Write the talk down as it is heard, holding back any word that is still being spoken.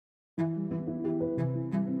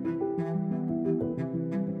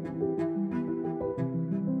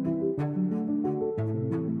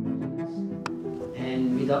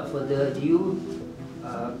without further ado,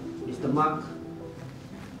 Mr. Mark,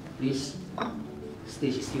 please,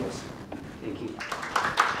 stage is yours. Thank you.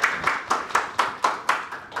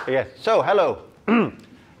 Yes, so hello.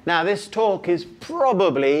 Now this talk is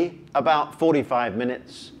probably about 45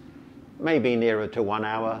 minutes, maybe nearer to 1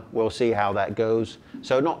 hour. We'll see how that goes.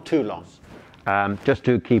 So not too long, just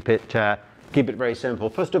to keep it very simple.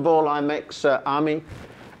 First of all, I'm ex-army,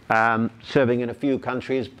 serving in a few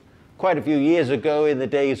countries. Quite a few years ago, in the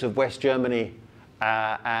days of West Germany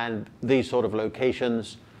and these sort of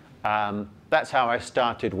locations, that's how I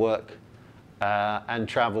started work and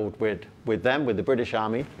traveled with them, with the British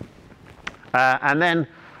Army. And then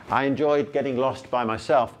I enjoyed getting lost by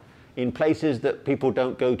myself in places that people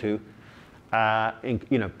don't go to,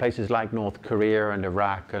 places like North Korea and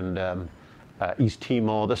Iraq and East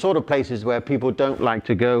Timor, the sort of places where people don't like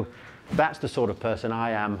to go. That's the sort of person I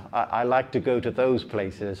am. I like to go to those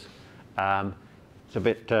places. It's a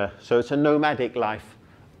bit, so it's a nomadic life,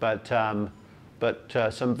 but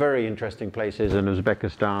some very interesting places in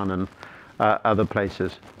Uzbekistan and other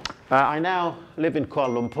places. I now live in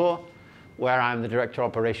Kuala Lumpur, where I'm the Director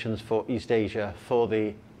of Operations for East Asia for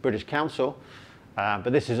the British Council.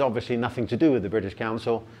 But this is obviously nothing to do with the British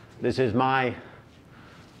Council. This is my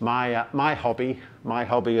hobby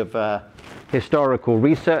of historical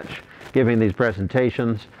research, giving these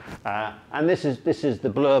presentations. And this is the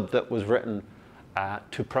blurb that was written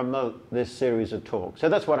to promote this series of talks. So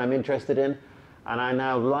that's what I'm interested in. And I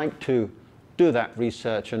now like to do that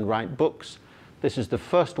research and write books. This is the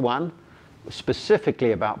first one,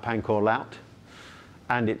 specifically about Pangkor Laut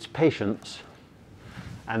and its patients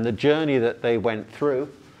and the journey that they went through.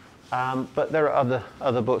 But there are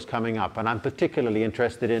other books coming up, and I'm particularly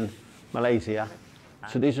interested in Malaysia.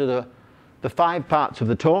 So these are the 5 parts of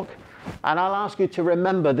the talk, and I'll ask you to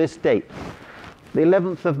remember this date, the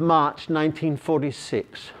 11th of March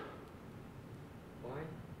 1946. Why?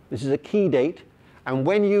 This is a key date, and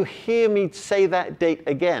when you hear me say that date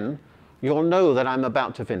again, you'll know that I'm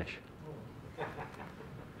about to finish.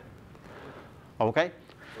 Okay?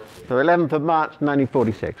 So 11th of March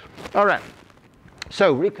 1946. All right.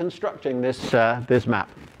 So reconstructing this map.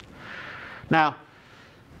 Now,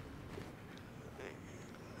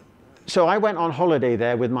 so I went on holiday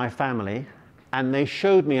there with my family, and they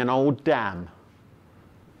showed me an old dam,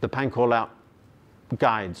 the Pangkor Laut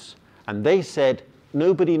guides, and they said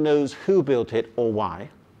nobody knows who built it or why.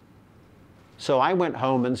 So I went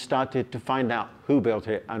home and started to find out who built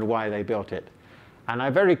it and why they built it. And I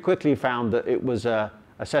very quickly found that it was a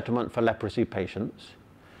settlement for leprosy patients.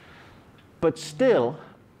 But still,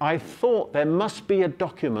 I thought there must be a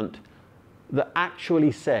document that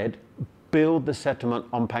actually said, build the settlement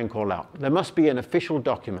on Pangkor Laut. There must be an official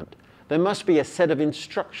document. There must be a set of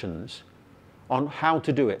instructions on how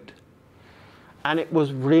to do it. And it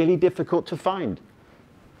was really difficult to find.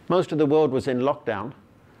 Most of the world was in lockdown,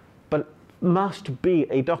 but must be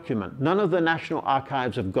a document. None of the national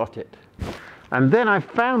archives have got it. And then I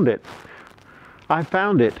found it.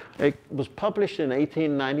 It was published in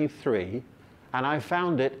 1893, and I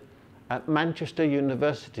found it at Manchester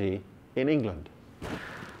University in England.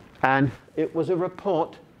 And it was a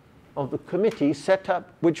report of the committee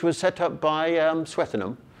which was set up by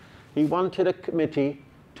Swettenham. He wanted a committee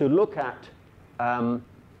to look at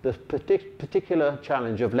the particular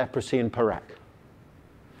challenge of leprosy in Perak.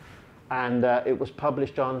 And it was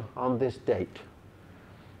published on this date.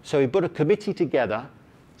 So he put a committee together,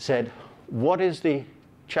 said, what is the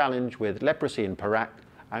challenge with leprosy in Perak,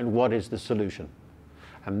 and what is the solution?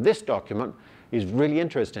 And this document is really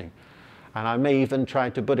interesting. And I may even try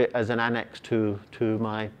to put it as an annex to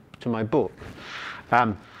my book.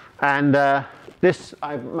 This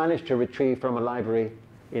I've managed to retrieve from a library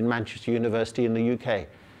in Manchester University in the UK.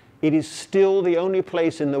 It is still the only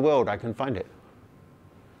place in the world I can find it.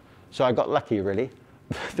 So I got lucky, really,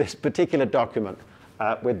 this particular document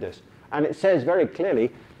with this. And it says very clearly,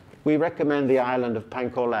 we recommend the island of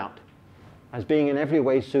Pangkor Laut as being in every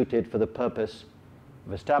way suited for the purpose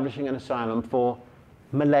of establishing an asylum for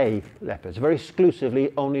Malay lepers, very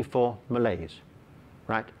exclusively only for Malays,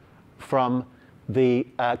 right? From the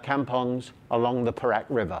kampongs along the Perak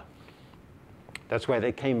River. That's where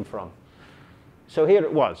they came from. So here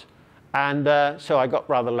it was. And so I got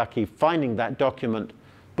rather lucky finding that document,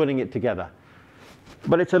 putting it together.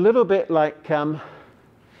 But it's a little bit like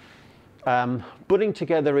putting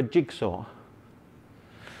together a jigsaw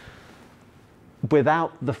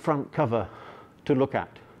without the front cover to look at.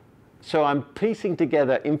 So I'm piecing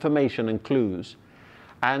together information and clues,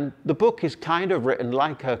 and the book is kind of written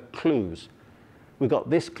like a clues. We got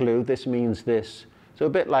this clue, this means this. So a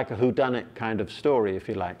bit like a whodunit kind of story, if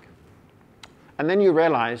you like. And then you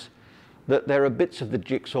realize that there are bits of the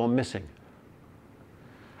jigsaw missing.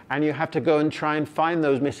 And you have to go and try and find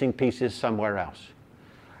those missing pieces somewhere else.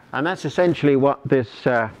 And that's essentially what this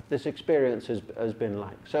experience has been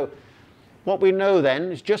like. So what we know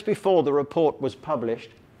then is just before the report was published,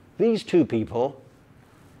 these two people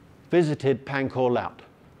visited Pangkor Laut.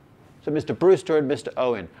 So Mr. Brewster and Mr.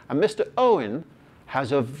 Owen. And Mr. Owen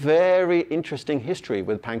has a very interesting history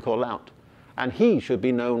with Pangkor Laut. And he should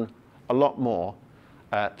be known a lot more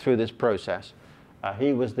through this process.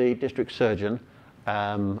 He was the district surgeon.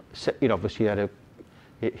 Obviously had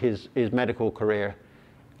his medical career.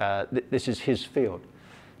 This is his field.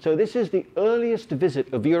 So this is the earliest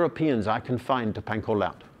visit of Europeans I can find to Pangkor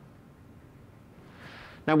Laut.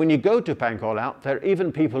 Now when you go to Pangkor Laut, there are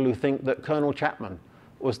even people who think that Colonel Chapman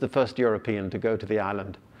was the first European to go to the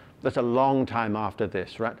island. That's a long time after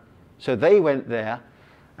this, right? So they went there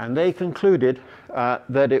and they concluded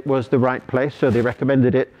that it was the right place, so they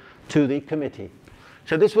recommended it to the committee.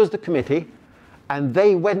 So this was the committee, and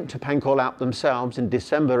they went to Pangkor Laut themselves in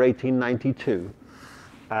December 1892.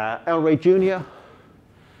 El Rey Jr.,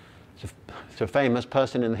 it's a famous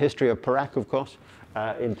person in the history of Perak, of course,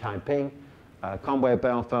 in Taiping, Conway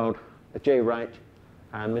Belfeld, J. Wright,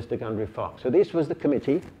 and Mr. Gundry Fox. So this was the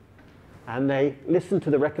committee, and they listened to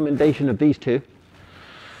the recommendation of these two,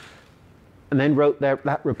 and then wrote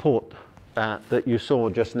that report that you saw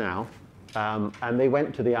just now, and they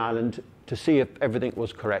went to the island to see if everything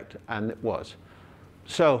was correct, and it was.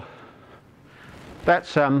 So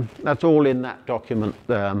that's all in that document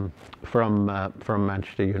from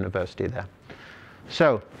Manchester University there.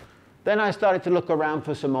 So then I started to look around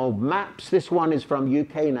for some old maps. This one is from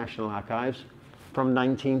UK National Archives from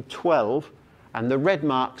 1912, and the red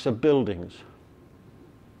marks are buildings.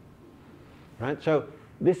 Right, so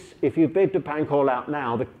this, if you've been to Pangkor Laut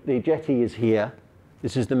now, the jetty is here.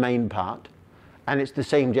 This is the main part. And it's the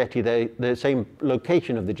same jetty, the same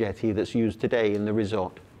location of the jetty that's used today in the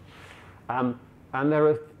resort. And there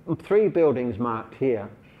are 3 buildings marked here,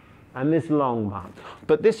 and this long mark.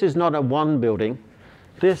 But this is not a one building.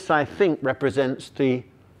 This, I think, represents the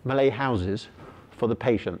Malay houses for the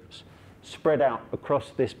patients, spread out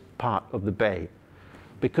across this part of the bay,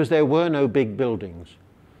 because there were no big buildings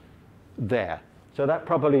there. So that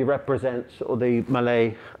probably represents the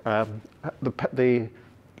Malay, the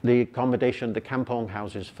accommodation, the kampong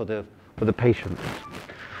houses for the patients.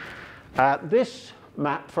 This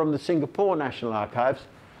map from the Singapore National Archives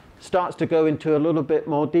starts to go into a little bit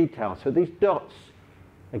more detail. So these dots,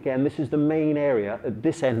 again, this is the main area at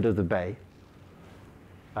this end of the bay,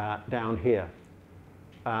 down here.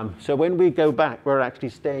 So when we go back, we're actually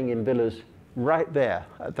staying in villas right there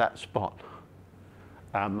at that spot,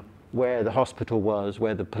 where the hospital was,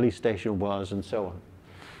 where the police station was, and so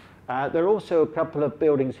on. There are also a couple of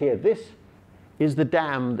buildings here. This is the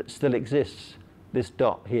dam that still exists, this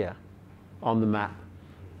dot here on the map.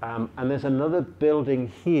 And there's another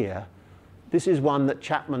building here. This is one that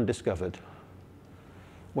Chapman discovered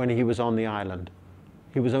when he was on the island.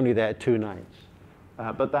 He was only there 2 nights.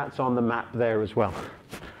 But that's on the map there as well.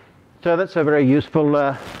 So that's a very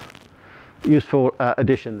useful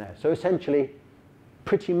addition there. So essentially,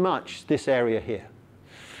 pretty much this area here.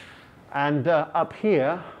 And up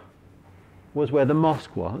here was where the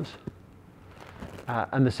mosque was,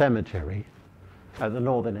 and the cemetery at the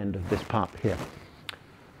northern end of this part here.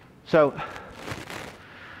 So,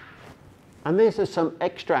 and these are some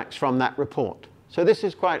extracts from that report. So this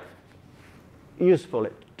is quite useful.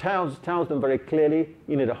 It tells them very clearly,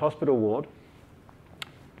 you need a hospital ward,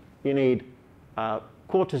 you need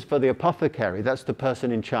quarters for the apothecary, that's the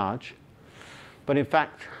person in charge. But in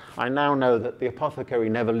fact, I now know that the apothecary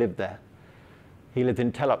never lived there. He lived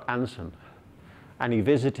in Telok Anson, and he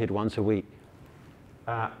visited once a week.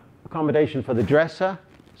 Accommodation for the dresser,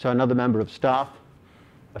 so another member of staff,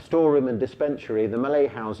 a storeroom and dispensary, the Malay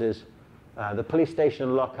houses, the police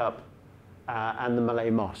station lockup, and the Malay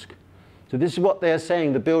mosque. So this is what they're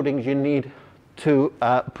saying, the buildings you need to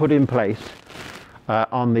put in place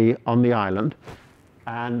on the island,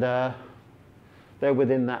 and they're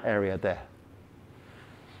within that area there.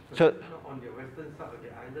 So on the western side of the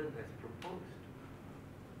island as proposed.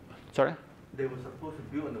 Sorry? They were supposed to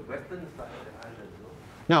build on the western side of the island,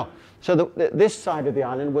 no? No. So this side of the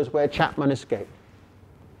island was where Chapman escaped.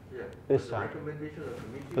 Yeah. This side. The recommendation of the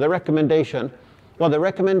committee. The recommendation, well, the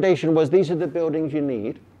recommendation was these are the buildings you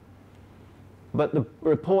need, but the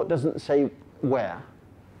report doesn't say where.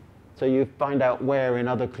 So you find out where in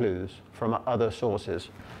other clues from other sources.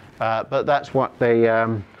 But that's what they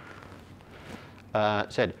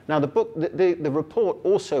said. Now the report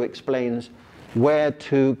also explains where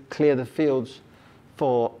to clear the fields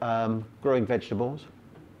for growing vegetables,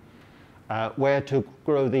 where to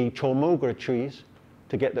grow the cholmogra trees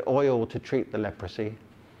to get the oil to treat the leprosy.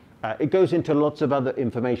 It goes into lots of other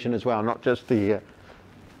information as well, not just the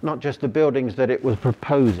buildings that it was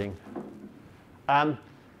proposing. And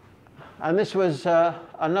this was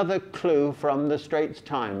another clue from the Straits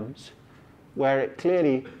Times, where it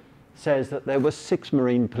clearly says that there were 6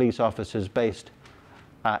 Marine police officers based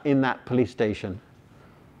in that police station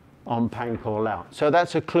on Pangkor, Laut. So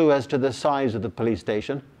that's a clue as to the size of the police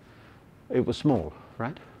station. It was small,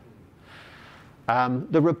 right?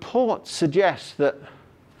 The report suggests that,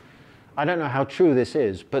 I don't know how true this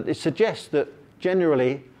is, but it suggests that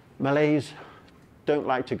generally Malays don't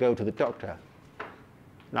like to go to the doctor.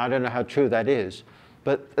 Now, I don't know how true that is,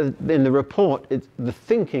 but in the report, the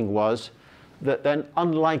thinking was that they're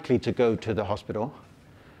unlikely to go to the hospital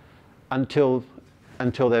until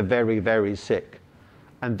they're very, very sick,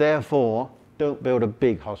 and therefore don't build a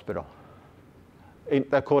big hospital,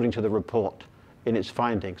 according to the report in its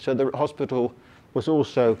findings. So the hospital was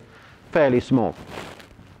also fairly small.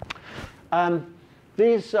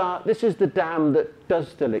 This is the dam that does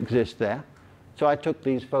still exist there. So I took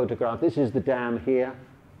these photographs. This is the dam here,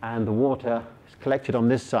 and the water is collected on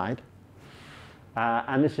this side.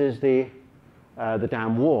 And this is the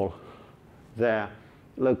dam wall there,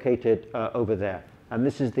 located over there. And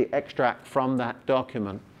this is the extract from that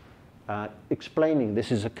document explaining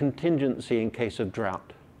this is a contingency in case of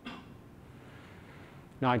drought.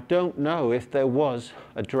 Now, I don't know if there was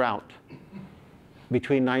a drought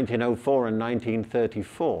between 1904 and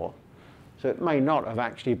 1934, so it may not have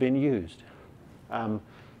actually been used.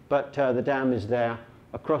 But the dam is there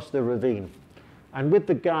across the ravine. And with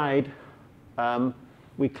the guide,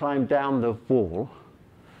 we climbed down the wall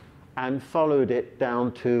and followed it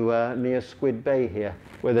down to near Squid Bay here,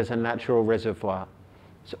 where there's a natural reservoir.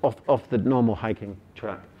 It's off the normal hiking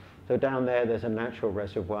track. So down there, there's a natural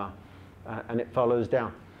reservoir, and it follows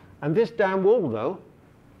down. And this dam wall, though,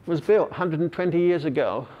 was built 120 years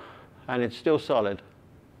ago, and it's still solid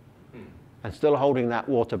and still holding that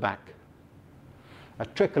water back. A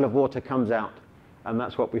trickle of water comes out, and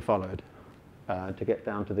that's what we followed to get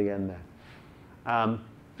down to the end there.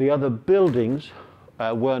 The other buildings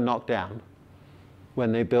were knocked down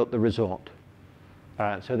when they built the resort.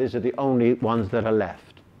 So these are the only ones that are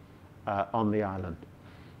left on the island.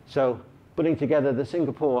 So putting together the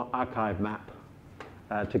Singapore archive map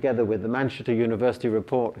together with the Manchester University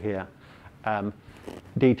report here,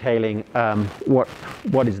 detailing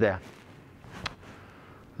what is there.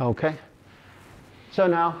 Okay. So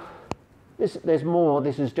now, there's more.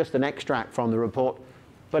 This is just an extract from the report,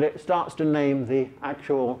 but it starts to name the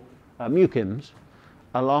actual mukims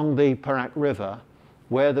along the Perak River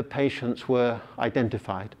where the patients were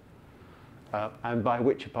identified and by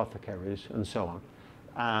which apothecaries and so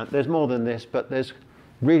on. There's more than this, but there's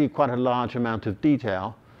really quite a large amount of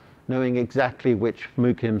detail knowing exactly which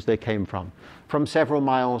mukims they came from several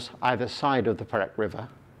miles either side of the Perak River.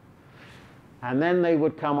 And then they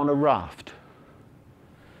would come on a raft,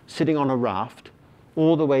 sitting on a raft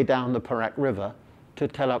all the way down the Perak River to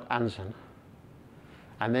Telok Anson,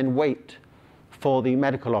 and then wait for the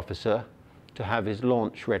medical officer to have his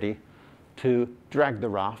launch ready to drag the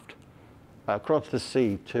raft across the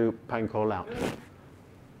sea to Pangkor, Laut.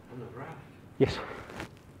 On the raft? Yes.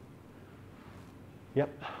 Yep.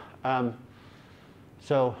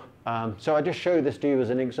 So I just show this to you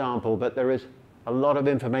as an example, but there is a lot of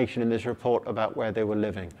information in this report about where they were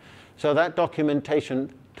living. So that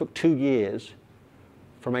documentation took 2 years,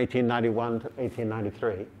 from 1891 to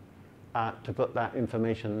 1893, to put that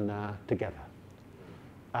information together.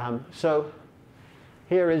 So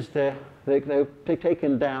here is they're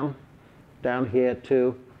taken down here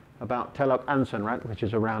to about Telok Anson, right, which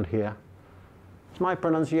is around here. Is my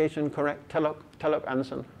pronunciation correct? Telok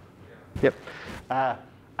Anson? Yeah. Yep.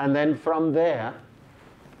 And then from there,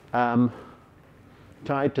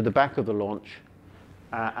 tied to the back of the launch,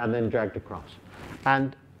 and then dragged across.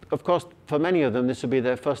 And of course, for many of them, this would be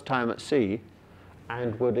their first time at sea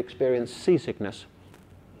and would experience seasickness.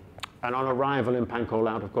 And on arrival in Pangkor,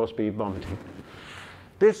 Laut, of course, be vomiting.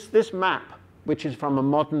 This map, which is from a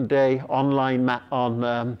modern day online map on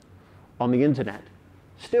the internet,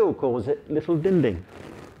 still calls it Little Dinding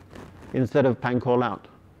instead of Pangkor, Laut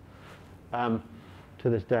to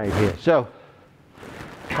this day here. So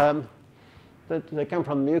they come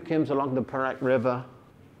from Mukims along the Perak River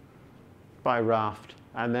by raft,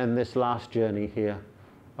 and then this last journey here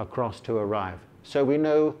across to arrive. So we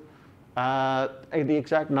know the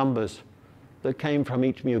exact numbers that came from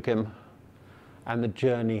each Mukim and the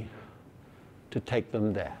journey to take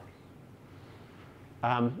them there.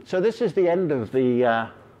 So this is the end of the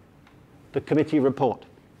committee report,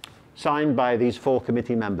 signed by these 4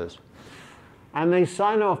 committee members. And they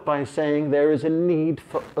sign off by saying there is a need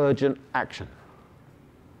for urgent action.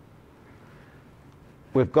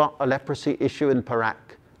 We've got a leprosy issue in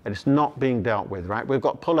Perak, and it's not being dealt with, right? We've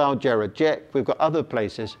got Pulau Jerajek, we've got other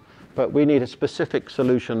places, but we need a specific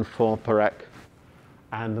solution for Perak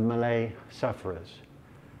and the Malay sufferers.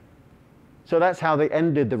 So that's how they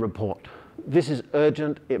ended the report. This is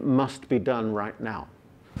urgent, it must be done right now.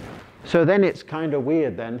 So then it's kind of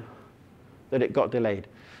weird then that it got delayed.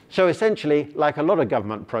 So essentially, like a lot of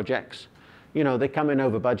government projects, you know, they come in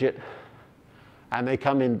over budget and they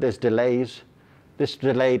come in, there's delays. This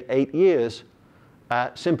delayed 8 years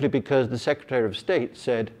simply because the Secretary of State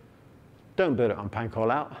said, don't build it on Pangkor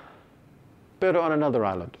Laut, build it on another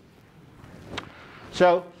island.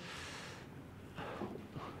 So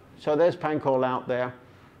there's Pangkor Laut there.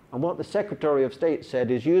 And what the Secretary of State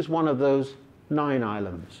said is use one of those 9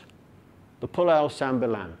 islands, the Pulau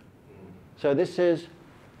Sambilan. So this is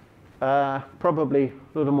probably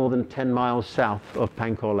a little more than 10 miles south of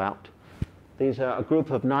Pangkor Laut. These are a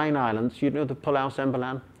group of 9 islands. You know the Pulau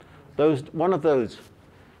Sambilan? One of those.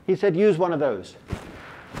 He said use one of those.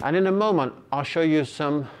 And in a moment, I'll show you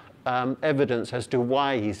some evidence as to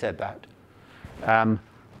why he said that.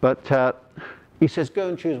 But he says go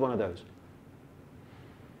and choose one of those.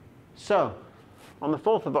 So, on the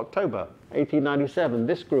 4th of October, 1897,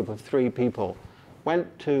 this group of 3 people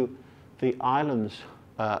went to the islands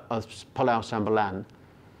of Pulau Sambilan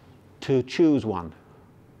to choose one.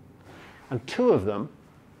 And 2 of them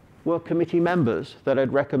were committee members that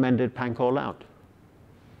had recommended Pangkor Laut.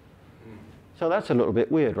 So that's a little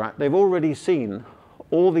bit weird, right? They've already seen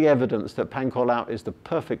all the evidence that Pangkor Laut is the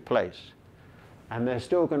perfect place, and they're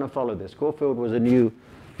still going to follow this. Caulfield was a new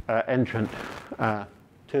entrant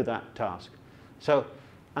to that task. So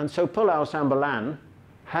Pulau Sambilan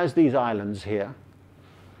has these islands here.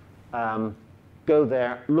 Go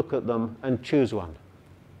there, look at them, and choose one.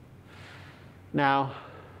 Now,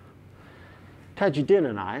 Tajuddin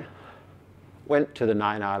and I went to the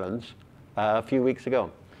 9 islands a few weeks ago,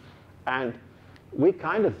 and we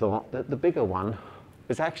kind of thought that the bigger one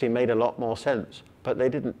was actually made a lot more sense, but they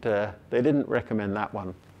didn't recommend that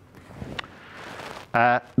one.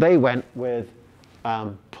 They went with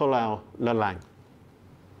Pulau Lalang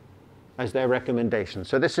as their recommendation.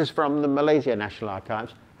 So this is from the Malaysia National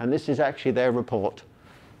Archives, and this is actually their report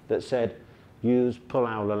that said use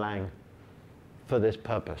Pulau Lalang for this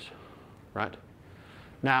purpose, right?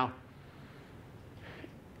 Now,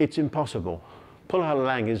 it's impossible. Pulau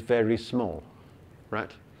Lalang is very small,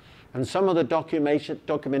 right? And some of the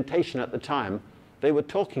documentation at the time, they were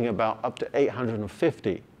talking about up to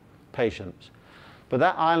 850 patients. But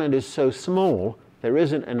that island is so small, there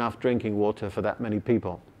isn't enough drinking water for that many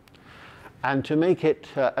people. And to make it,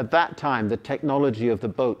 at that time, the technology of the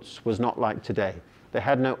boats was not like today. They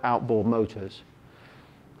had no outboard motors.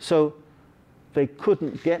 So they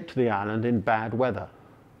couldn't get to the island in bad weather.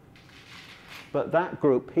 But that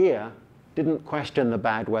group here didn't question the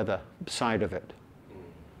bad weather side of it,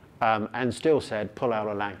 and still said Pulau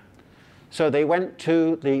Lalang. So they went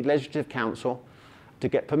to the Legislative Council to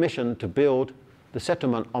get permission to build the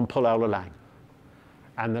settlement on Pulau Lalang.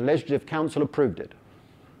 And the Legislative Council approved it.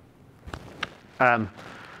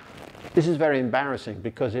 This is very embarrassing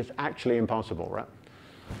because it's actually impossible, right?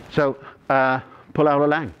 So Pulau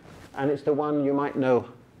Lalang, and it's the one you might know.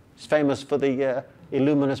 It's famous for the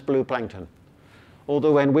illuminous blue plankton.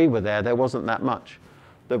 Although when we were there wasn't that much.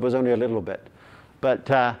 There was only a little bit. But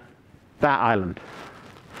that island.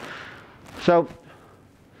 So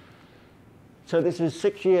this is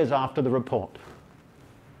 6 years after the report.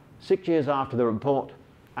 6 years after the report,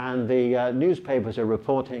 and the newspapers are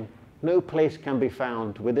reporting no place can be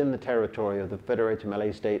found within the territory of the Federated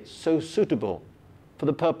Malay States so suitable for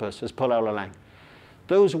the purpose as Pulau Lalang.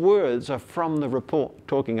 Those words are from the report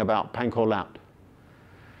talking about Pangkor Laut.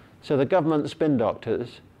 So the government spin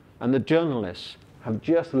doctors and the journalists have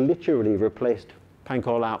just literally replaced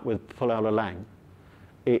Pangkor Laut with Pulau Lalang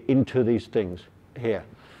into these things here.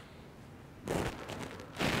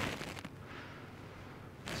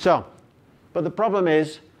 So, but the problem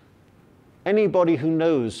is, anybody who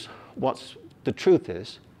knows what the truth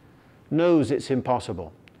is, knows it's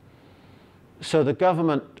impossible. So the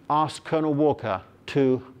government asked Colonel Walker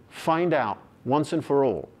to find out once and for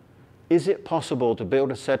all, is it possible to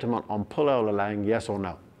build a settlement on Pulau Lalang, yes or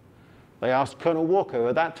no? They asked Colonel Walker, who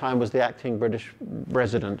at that time was the acting British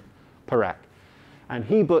resident, Perak. And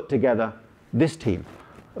he put together this team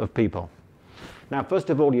of people. Now, first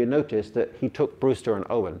of all, you notice that he took Brewster and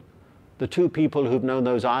Owen. the two people who've known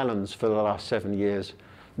those islands for the last 7 years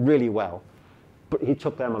really well, but he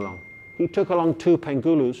took them along. He took along 2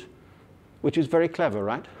 Pengulus, which is very clever,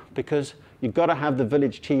 right? Because you've got to have the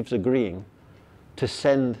village chiefs agreeing to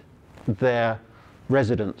send their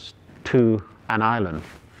residents to an island.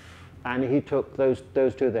 And he took those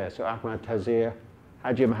 2 there, so Ahmad Tazir,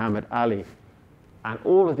 Haji Muhammad Ali, and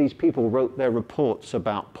all of these people wrote their reports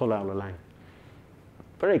about Pulau Lalang.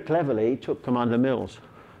 Very cleverly, he took Commander Mills,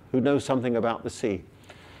 who knows something about the sea.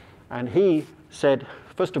 And he said,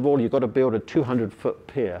 first of all, you've got to build a 200-foot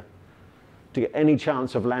pier to get any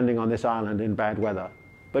chance of landing on this island in bad weather.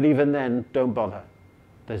 But even then, don't bother.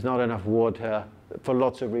 There's not enough water for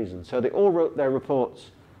lots of reasons. So they all wrote their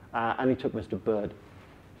reports, and he took Mr. Bird.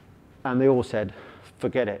 And they all said,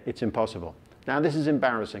 forget it, it's impossible. Now, this is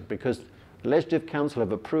embarrassing because the Legislative Council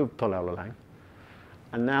have approved Pulau Lalang,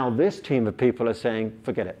 and now this team of people are saying,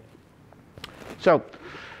 forget it. So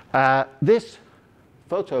this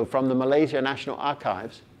photo from the Malaysia National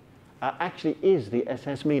Archives actually is the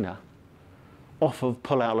SS Mina off of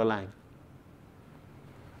Pulau Lalang.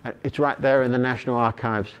 It's right there in the National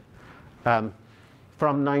Archives from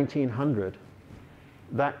 1900.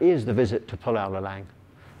 That is the visit to Pulau Lalang.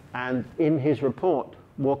 And in his report,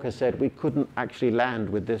 Walker said we couldn't actually land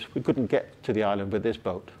with this, we couldn't get to the island with this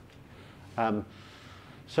boat. I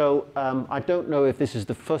don't know if this is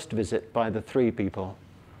the first visit by the 3 people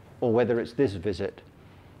or whether it's this visit,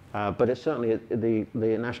 but it's certainly,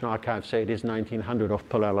 the National Archives say it is 1900 off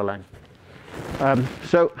Pulau Lalang.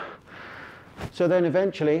 So then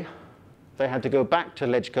eventually they had to go back to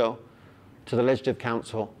LegCo, to the Legislative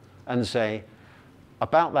Council, and say,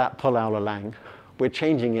 about that Pulau Lalang, we're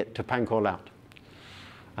changing it to Pangkor Laut.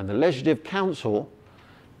 And the Legislative Council,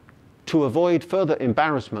 to avoid further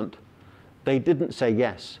embarrassment, they didn't say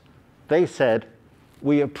yes. They said,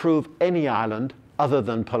 we approve any island other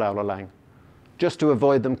than Pulau Lalang, just to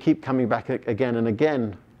avoid them keep coming back again and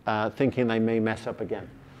again, thinking they may mess up again.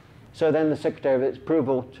 So then the Secretary of its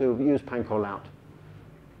approval to use Pangkor Laut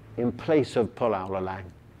in place of Pulau Lalang.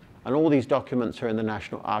 And all these documents are in the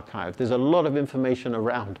National Archive. There's a lot of information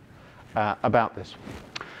around about this.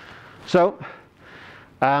 So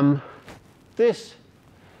this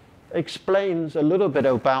explains a little bit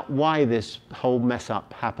about why this whole mess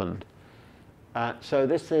up happened. So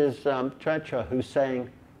this is Treacher, who's saying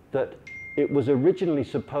that it was originally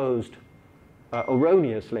supposed,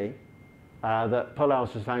 erroneously, that Pulau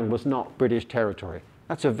Lalang was not British territory.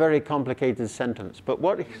 That's a very complicated sentence. But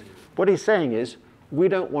what he's saying is, we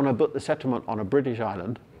don't want to put the settlement on a British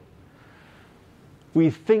island. We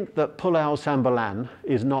think that Pulau Sambalan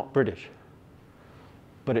is not British.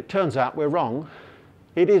 But it turns out we're wrong.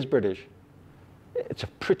 It is British. It's a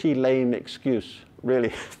pretty lame excuse, really,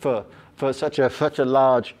 for such a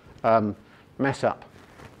large mess up.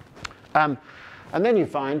 And then you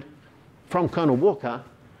find from Colonel Walker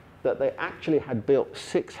that they actually had built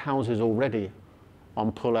 6 houses already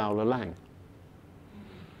on Pulau Lalang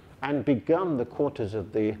and begun the quarters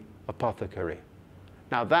of the apothecary.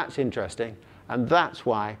 Now that's interesting, and that's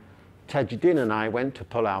why Tajuddin and I went to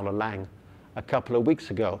Pulau Lalang a couple of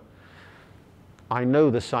weeks ago. I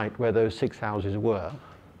know the site where those 6 houses were,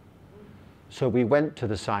 so we went to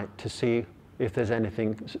the site to see if there's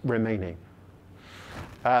anything remaining.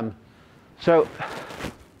 There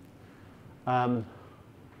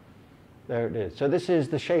it is. So this is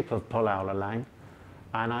the shape of Pulau Lalang,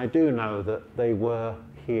 and I do know that they were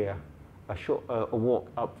here, a walk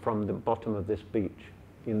up from the bottom of this beach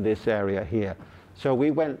in this area here. So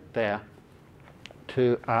we went there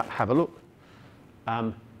to have a look.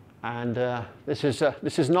 This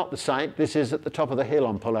is not the site. This is at the top of the hill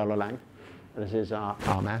on Pulau Lalang. This is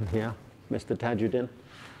our man here, Mr. Tajuddin.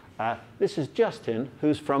 This is Justin,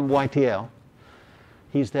 who's from YTL.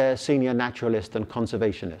 He's their senior naturalist and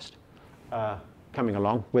conservationist, coming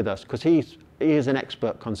along with us, because he is an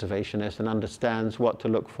expert conservationist and understands what to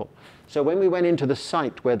look for. So when we went into the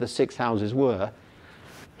site where the 6 houses were,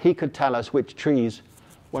 he could tell us which trees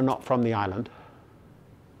were not from the island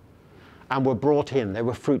and were brought in. They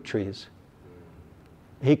were fruit trees.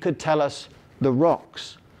 He could tell us the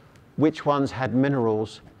rocks, which ones had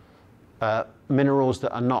minerals, minerals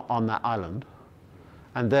that are not on that island,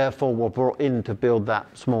 and therefore were brought in to build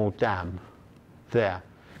that small dam there.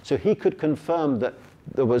 So he could confirm that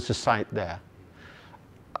there was a site there.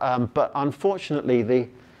 But unfortunately,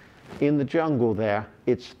 in the jungle there,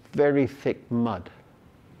 it's very thick mud.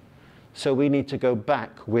 So we need to go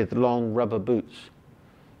back with long rubber boots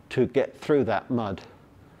to get through that mud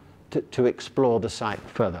to explore the site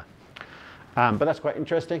further. But that's quite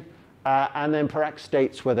interesting. And then Perak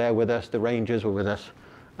States were there with us, the rangers were with us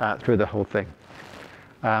through the whole thing.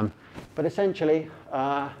 But essentially,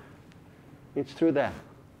 it's through there.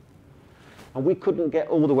 And we couldn't get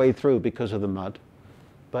all the way through because of the mud,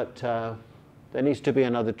 but there needs to be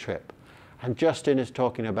another trip. And Justin is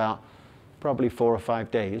talking about probably 4 or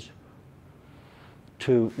 5 days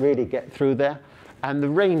to really get through there. And the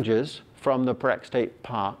rangers from the Perak State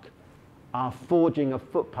Park are forging a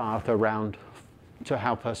footpath around to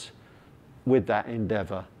help us with that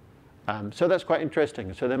endeavor. So that's quite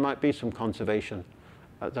interesting. So there might be some conservation,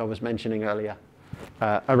 as I was mentioning earlier,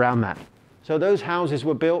 around that. So those houses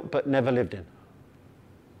were built but never lived in.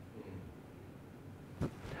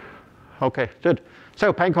 Okay, good.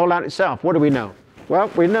 So Pangkor Laut itself, what do we know? Well,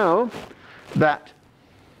 we know that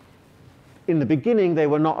in the beginning they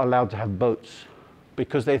were not allowed to have boats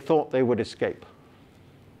because they thought they would escape.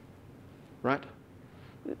 Right?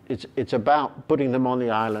 It's about putting them on the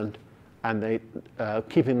island and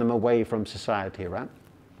keeping them away from society, right?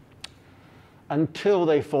 Until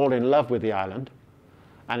they fall in love with the island,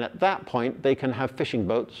 and at that point they can have fishing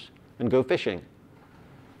boats and go fishing,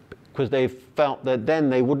 because they felt that then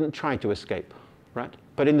they wouldn't try to escape, right?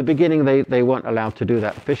 But in the beginning they weren't allowed to do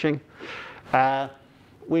that fishing.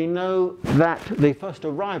 We know that the first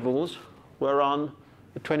arrivals were on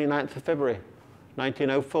the 29th of February,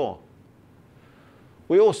 1904.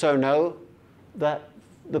 We also know that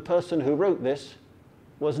the person who wrote this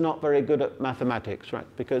was not very good at mathematics, right?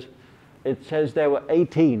 Because it says there were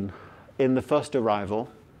 18 in the first arrival.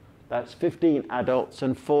 That's 15 adults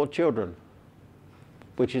and 4 children,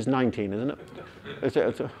 which is 19, isn't it? Is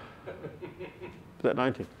that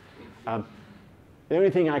 19? The only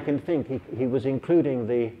thing I can think, he was including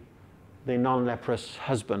the non-leprous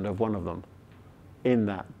husband of one of them in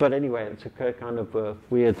that. But anyway, it's a kind of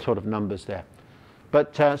weird sort of numbers there.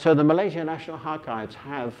 But so the Malaysia National Archives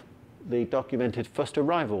have the documented first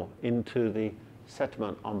arrival into the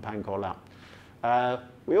settlement on Pangkor Laut.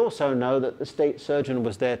 We also know that the state surgeon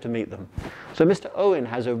was there to meet them. So Mr. Owen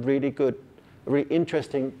has a really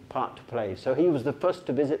interesting part to play. So he was the first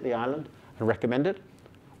to visit the island and recommend it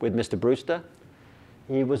with Mr. Brewster.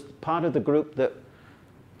 He was part of the group that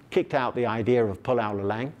kicked out the idea of Pulau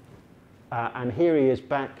Lalang. And here he is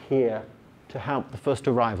back here to help the first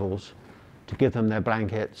arrivals, to give them their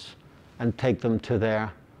blankets and take them to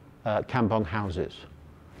their kampong houses.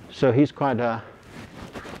 So he's quite a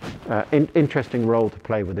interesting role to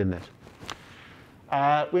play within this.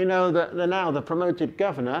 We know that now the promoted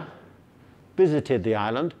governor visited the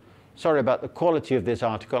island. Sorry about the quality of this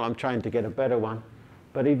article, I'm trying to get a better one.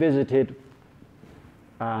 But he visited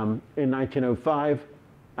in 1905,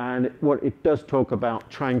 and what it does talk about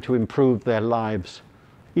trying to improve their lives,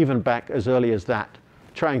 even back as early as that,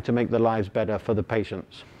 trying to make the lives better for the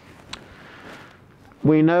patients.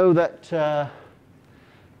 We know that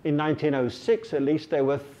in 1906, at least, there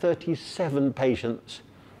were 37 patients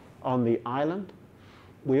on the island.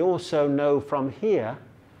 We also know from here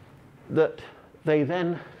that they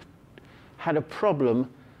then had a problem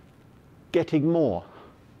getting more.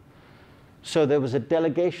 So there was a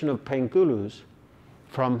delegation of Penggulus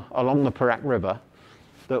from along the Perak River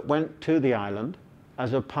that went to the island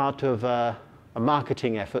as a part of a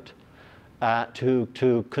marketing effort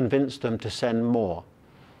to convince them to send more.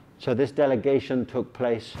 So this delegation took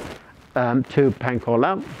place to Pangkor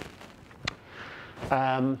Laut.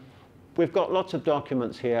 We've got lots of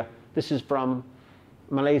documents here. This is from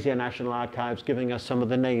Malaysia National Archives giving us some of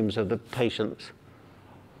the names of the patients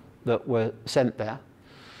that were sent there.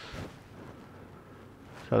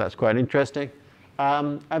 So that's quite interesting.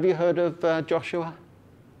 Have you heard of Joshua?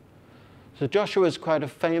 So Joshua is quite a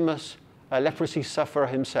famous leprosy sufferer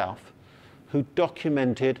himself, who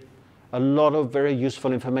documented a lot of very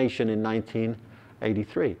useful information in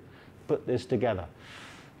 1983. Put this together.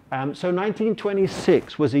 So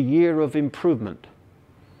 1926 was a year of improvement,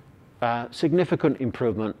 significant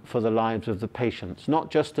improvement for the lives of the patients,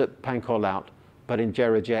 not just at Pangkor Laut, but in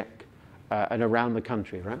Jerajek and around the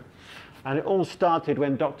country, right? And it all started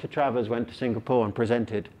when Dr. Travers went to Singapore and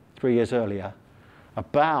presented 3 years earlier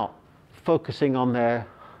about focusing on their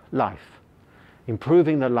life,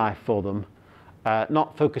 improving their life for them,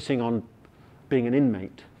 not focusing on being an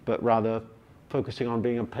inmate, but rather focusing on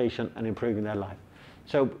being a patient and improving their life.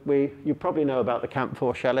 So you probably know about the Camp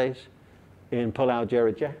 4 chalets in Pulau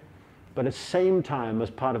Jerajek, but at the same time,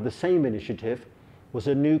 as part of the same initiative, was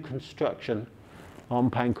a new construction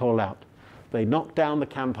on Pangkor Laut. They knocked down the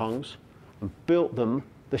kampongs and built them,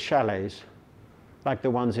 the chalets, like the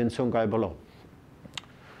ones in Sungai Buloh.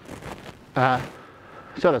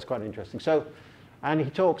 So that's quite interesting. So, and he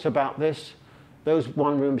talks about those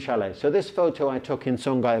one-room chalets. So this photo I took in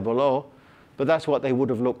Sungai Buloh, but that's what they would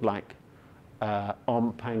have looked like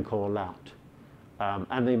on Pangkor Laut.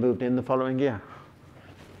 And they moved in the following year,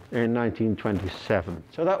 in 1927.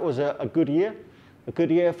 So that was a good year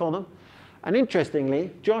for them. And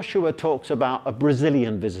interestingly, Joshua talks about a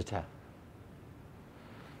Brazilian visitor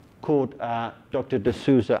called Dr. de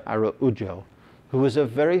Souza Araújo, who was a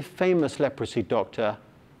very famous leprosy doctor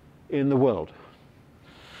in the world.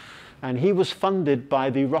 And he was funded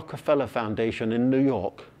by the Rockefeller Foundation in New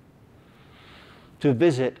York to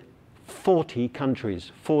visit 40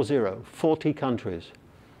 countries, 40 countries.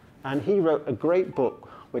 And he wrote a great book,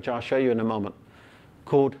 which I'll show you in a moment,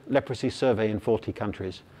 called Leprosy Survey in 40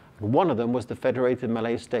 Countries. And one of them was the Federated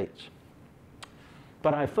Malay States.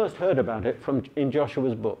 But I first heard about it in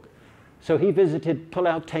Joshua's book. So he visited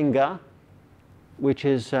Pulau Tengah, which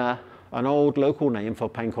is an old local name for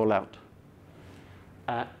Pangkor Laut,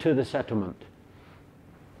 to the settlement.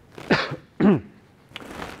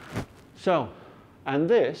 So, and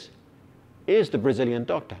this is the Brazilian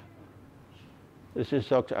doctor. This is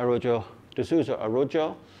Dr. Araújo, de Souza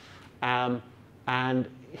Araújo, and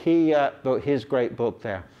he wrote his great book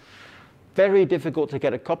there. Very difficult to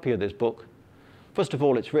get a copy of this book. First of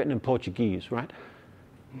all, it's written in Portuguese, right?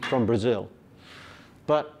 From Brazil.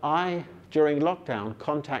 But I, during lockdown,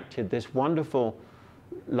 contacted this wonderful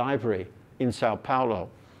library in Sao Paulo,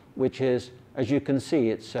 which is, as you can see,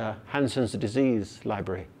 it's Hansen's disease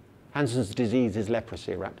library. Hansen's disease is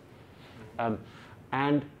leprosy, right?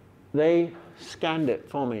 And they scanned it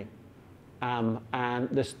for me, and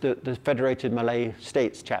the Federated Malay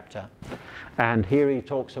States chapter. And here he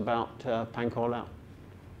talks about Pangkor Laut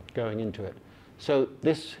going into it. So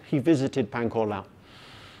he visited Pangkor Laut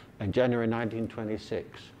in January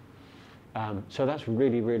 1926. So that's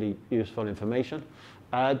really, really useful information.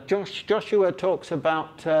 Joshua talks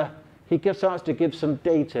about, he starts to give some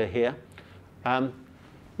data here.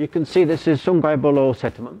 You can see this is Sungai Buloh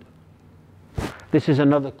settlement. This is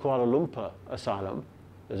another Kuala Lumpur asylum.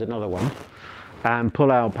 There's another one. And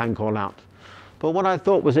Pulau Pangkor Laut. But what I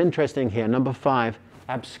thought was interesting here, number 5,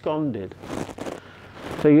 absconded.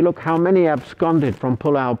 So you look how many absconded from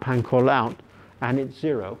Pulau Pangkor Laut, and it's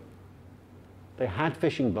 0. They had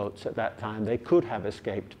fishing boats at that time. They could have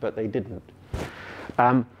escaped, but they didn't.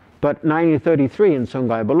 But 1933 in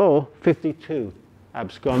Sungai Buloh, 52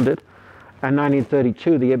 absconded. And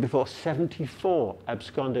 1932, the year before, 74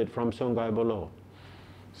 absconded from Sungai Buloh.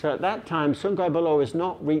 So at that time, Sungai Buloh has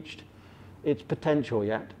not reached its potential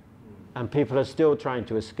yet. And people are still trying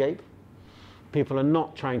to escape. People are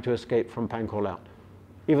not trying to escape from Pangkor Laut.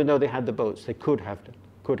 Even though they had the boats, they could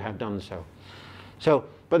have done so.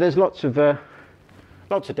 But there's lots of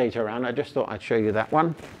data around. I just thought I'd show you that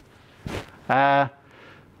one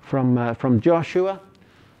from Joshua.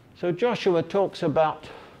 So Joshua talks about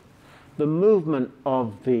the movement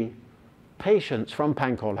of the patients from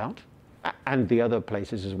Pangkor Laut and the other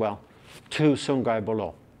places as well to Sungai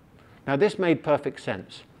Buloh. Now this made perfect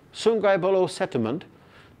sense. Sungai Buloh settlement,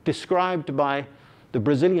 described by the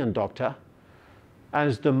Brazilian doctor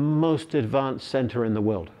as the most advanced center in the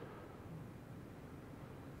world.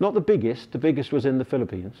 Not the biggest was in the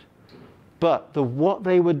Philippines, but what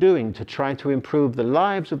they were doing to try to improve the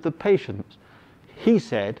lives of the patients, he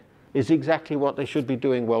said, is exactly what they should be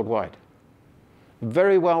doing worldwide.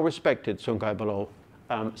 Very well respected Sungai Buloh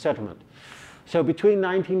settlement. So between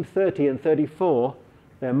 1930 and 34,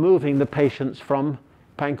 they're moving the patients from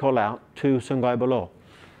Pangkor Laut to Sungai Buloh.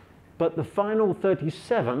 But the final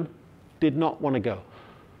 37 did not want to go.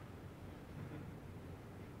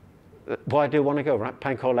 Why do you want to go, right?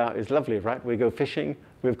 Pangkor Laut is lovely, right? We go fishing,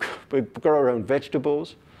 we grow our own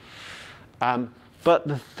vegetables. But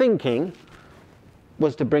the thinking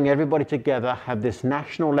was to bring everybody together, have this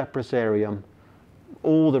national leprosarium,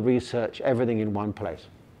 all the research, everything in one place.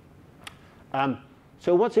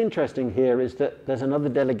 So what's interesting here is that there's another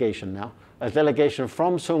delegation now, a delegation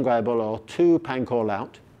from Sungai Buloh to Pangkor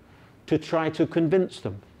Laut to try to convince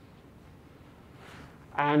them.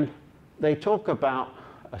 And they talk about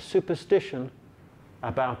a superstition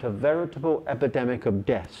about a veritable epidemic of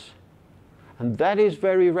deaths. And that is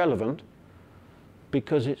very relevant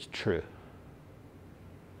because it's true.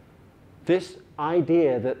 This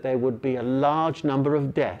idea that there would be a large number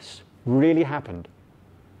of deaths really happened.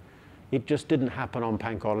 It just didn't happen on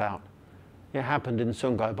Pangkor Laut. It happened in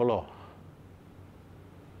Sungai Buloh.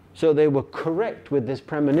 So they were correct with this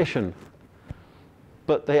premonition,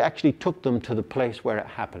 but they actually took them to the place where it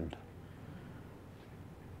happened,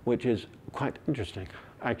 which is quite interesting,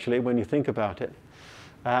 actually, when you think about it.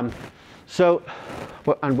 And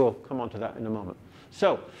we'll come on to that in a moment.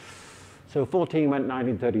 So 14 went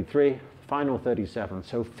 1933, final 37.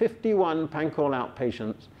 So 51 Pangkor Laut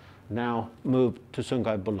patients now moved to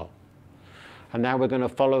Sungai Buloh. And now we're going to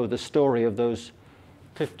follow the story of those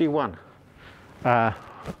 51 at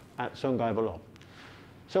Sungai Buloh.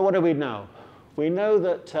 So what do we know? We know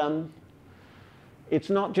that it's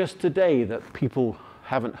not just today that people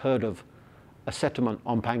haven't heard of a settlement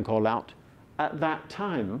on Pangkor Laut. At that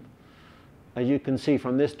time, as you can see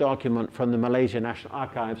from this document from the Malaysia National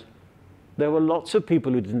Archives, there were lots of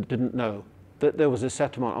people who didn't know that there was a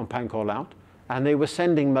settlement on Pangkor Laut, and they were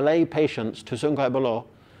sending Malay patients to Sungai Buloh,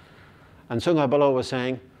 and Sungai Buloh was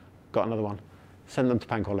saying, got another one, send them to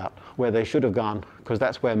Pangkor Laut, where they should have gone, because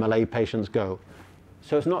that's where Malay patients go.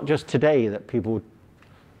 So it's not just today that people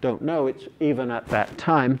don't know, it's even at that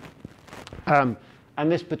time.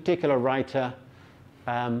 And this particular writer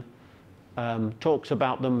talks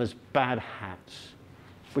about them as bad hats,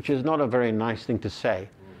 which is not a very nice thing to say.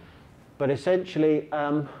 But essentially,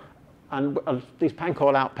 these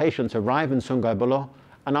Pangkor Laut patients arrive in Sungai Buloh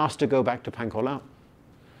and asked to go back to Pangkor Laut,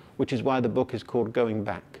 which is why the book is called Going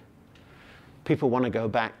Back. People want to go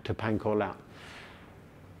back to Pangkor Laut.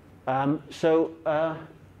 So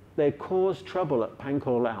they cause trouble at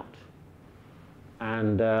Pangkor Laut.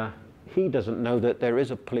 And he doesn't know that there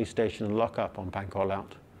is a police station and lockup on Pangkor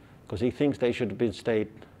Laut, because he thinks they should have been stayed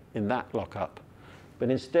in that lockup.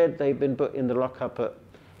 But instead, they've been put in the lockup at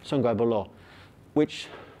Sungai Buloh, which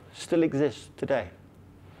still exists today.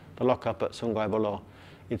 The lockup at Sungai Buloh.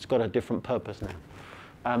 It's got a different purpose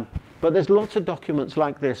now. But there's lots of documents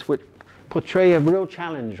like this which portray a real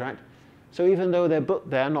challenge, right? So even though they're put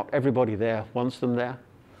there, not everybody there wants them there.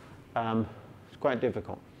 It's quite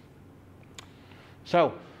difficult.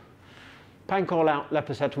 So, Pangkor Laut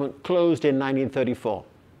leper settlement closed in 1934.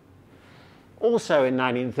 Also in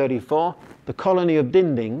 1934, the colony of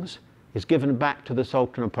Dindings is given back to the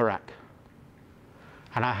Sultan of Perak.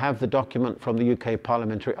 And I have the document from the UK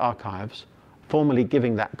Parliamentary Archives formally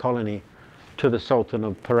giving that colony to the Sultan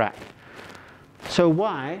of Perak. So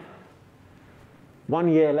why, 1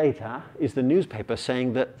 year later, is the newspaper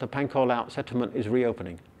saying that the Pangkor Laut settlement is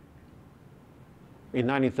reopening? In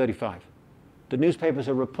 1935. The newspapers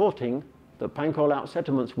are reporting that Pangkor Laut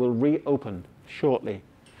settlements will reopen shortly.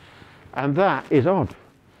 And that is odd.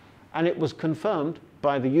 And it was confirmed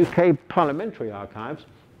by the UK Parliamentary Archives,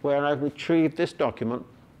 where I retrieved this document,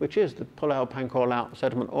 which is the Pulau Pangkor Laut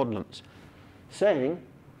Settlement Ordinance, saying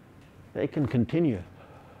they can continue.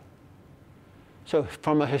 So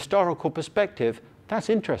from a historical perspective, that's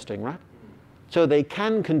interesting, right? So they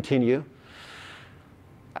can continue.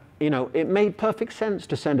 You know, it made perfect sense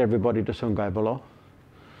to send everybody to Sungai Buloh.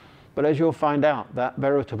 But as you'll find out, that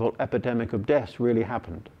veritable epidemic of deaths really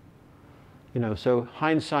happened. You know, so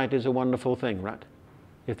hindsight is a wonderful thing, right?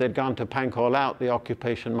 If they'd gone to Pangkor Laut, the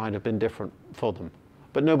occupation might have been different for them.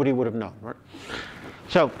 But nobody would have known, right?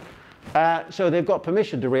 So they've got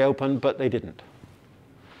permission to reopen, but they didn't.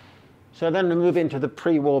 So then we move into the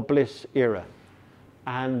pre-war bliss era.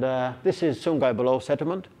 And this is Sungai Buloh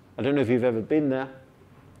settlement. I don't know if you've ever been there.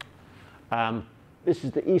 This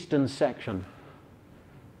is the eastern section.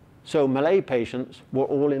 So Malay patients were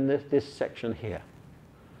all in this section here.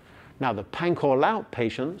 Now the Pangkor Laut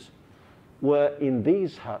patients were in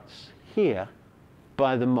these huts here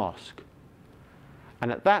by the mosque.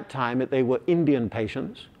 And at that time they were Indian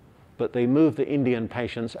patients, but they moved the Indian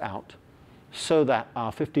patients out so that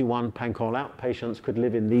our 51 Pangkor Laut patients could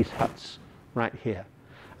live in these huts right here.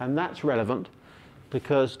 And that's relevant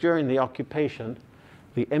because during the occupation,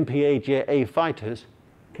 the MPAJA fighters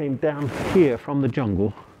came down here from the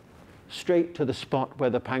jungle straight to the spot where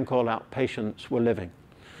the Pangkor Laut patients were living.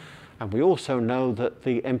 And we also know that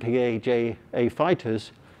the MPAJA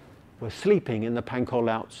fighters were sleeping in the Pangkor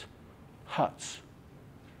Laut's huts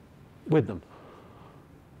with them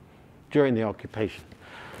during the occupation.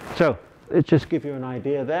 So let's just give you an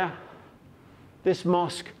idea there. This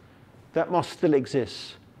mosque, that mosque still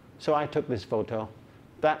exists. So I took this photo.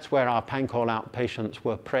 That's where our Pangkor Laut patients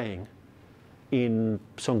were praying in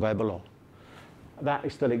Sungai Buloh.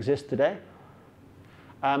 That still exists today.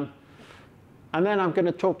 And then I'm going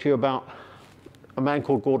to talk to you about a man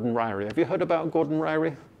called Gordon Ryrie. Have you heard about Gordon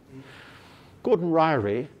Ryrie? Gordon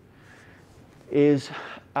Ryrie is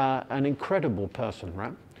an incredible person,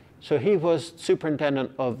 right? So he was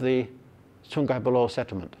superintendent of the Sungai Buloh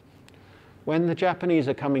settlement. When the Japanese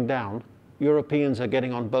are coming down, Europeans are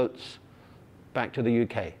getting on boats back to the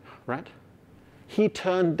UK, right? He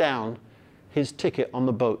turned down his ticket on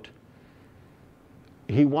the boat.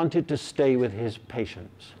 He wanted to stay with his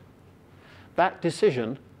patients. That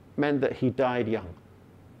decision meant that he died young.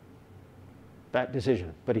 That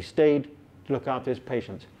decision. But he stayed to look after his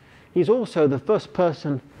patients. He's also the first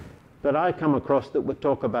person that I come across that would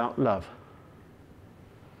talk about love.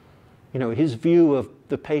 You know, his view of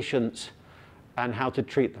the patients and how to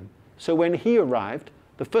treat them. So when he arrived,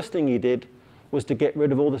 the first thing he did was to get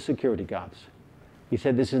rid of all the security guards. He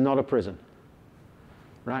said, this is not a prison,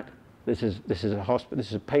 right? This is a hospital,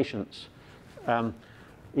 this is patients.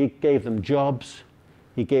 He gave them jobs,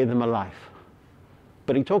 he gave them a life.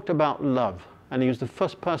 But he talked about love, and he was the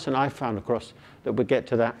first person I found across that would get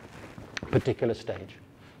to that particular stage.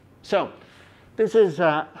 So, this is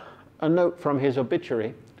a note from his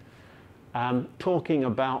obituary talking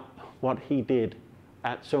about what he did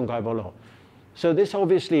at Sungai Buloh. So this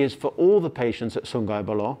obviously is for all the patients at Sungai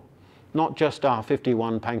Buloh, not just our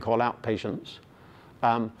 51 Pangkor Laut patients,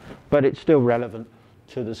 but it's still relevant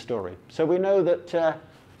to the story. So we know that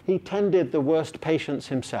he tended the worst patients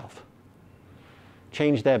himself,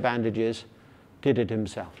 changed their bandages, did it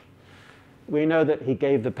himself. We know that he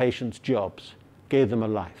gave the patients jobs, gave them a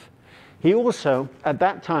life. He also, at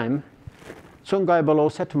that time, Sungai Buloh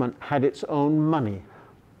settlement had its own money,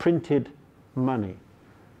 printed money,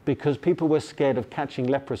 because people were scared of catching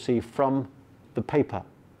leprosy from the paper.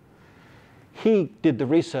 He did the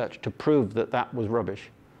research to prove that that was rubbish,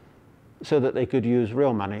 so that they could use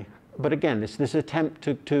real money. But again, it's this attempt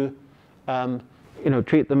to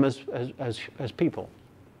treat them as people.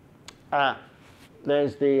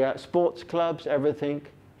 There's the sports clubs, everything.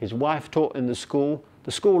 His wife taught in the school.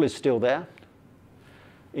 The school is still there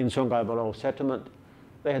in Sungai Buloh settlement.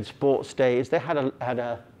 They had sports days. They had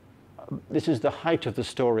a this is the height of the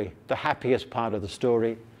story, the happiest part of the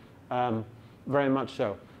story, very much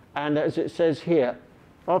so. And as it says here,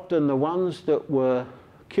 often the ones that were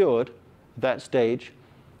cured at that stage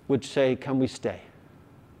would say, can we stay?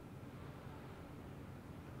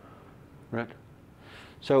 Right?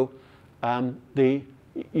 So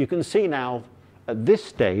you can see now at this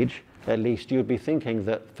stage, at least, you'd be thinking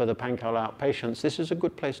that for the Pangkor Laut patients, this is a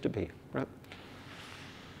good place to be. Right?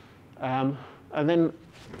 And then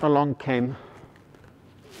along came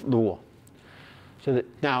the war. So that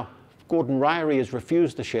now Gordon Ryrie has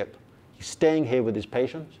refused the ship. He's staying here with his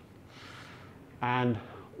patients. And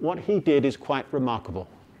what he did is quite remarkable.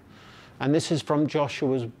 And this is from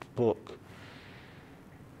Joshua's book.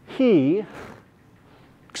 He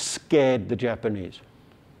scared the Japanese.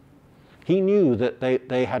 He knew that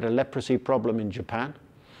they had a leprosy problem in Japan,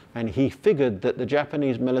 and he figured that the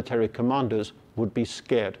Japanese military commanders would be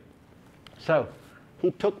scared. So he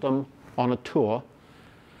took them on a tour.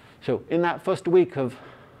 So in that first week of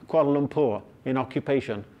Kuala Lumpur in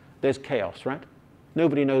occupation, there's chaos, right?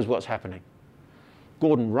 Nobody knows what's happening.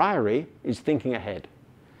 Gordon Ryrie is thinking ahead.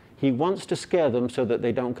 He wants to scare them so that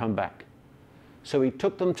they don't come back. So he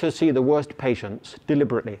took them to see the worst patients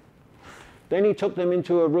deliberately. Then he took them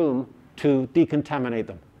into a room to decontaminate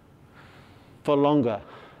them for longer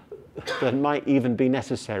than might even be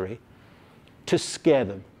necessary to scare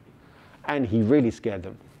them. And he really scared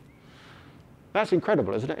them. That's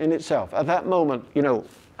incredible, isn't it, in itself? At that moment,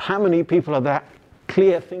 how many people are that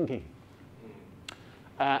clear thinking?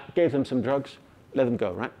 Gave them some drugs, let them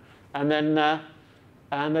go, right? And then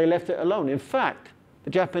and they left it alone. In fact,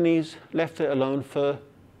 the Japanese left it alone for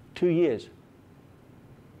 2 years.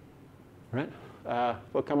 Right?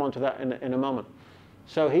 We'll come on to that in a moment.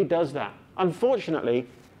 So he does that. Unfortunately,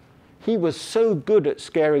 he was so good at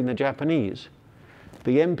scaring the Japanese,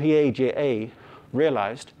 the MPAJA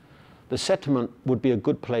realized the settlement would be a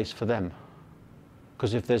good place for them.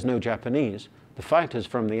 Because if there's no Japanese, the fighters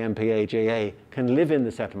from the MPAJA can live in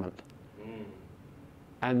the settlement.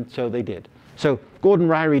 And so they did. So Gordon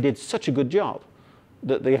Ryrie did such a good job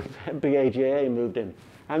that the MPAJA moved in.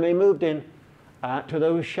 And they moved in to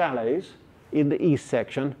those chalets in the east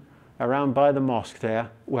section, around by the mosque there,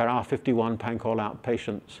 where our 51 Pangkor Laut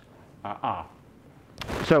patients are.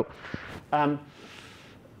 So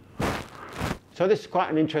this is quite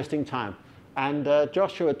an interesting time. And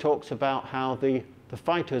Joshua talks about how the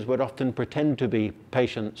fighters would often pretend to be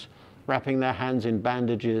patients, wrapping their hands in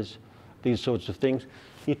bandages, these sorts of things.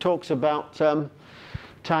 He talks about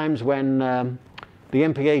times when the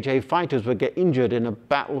MPAJ fighters would get injured in a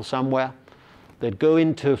battle somewhere. They'd go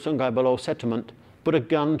into Sungai Buloh settlement, put a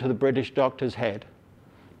gun to the British doctor's head,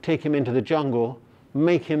 take him into the jungle,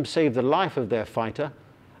 make him save the life of their fighter,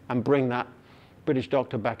 and bring that British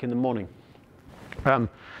doctor back in the morning. So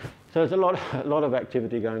there's a lot of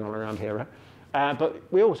activity going on around here, right? But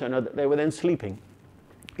we also know that they were then sleeping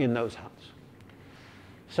in those huts.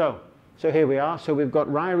 So here we are. So we've got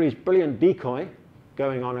Ryrie's brilliant decoy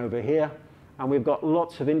going on over here, and we've got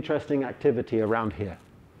lots of interesting activity around here,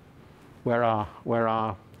 where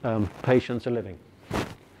our patients are living.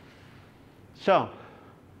 So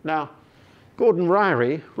now, Gordon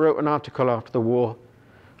Ryrie wrote an article after the war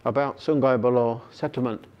about Sungai Buloh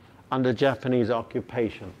settlement under Japanese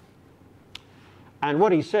occupation. And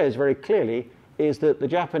what he says very clearly is that the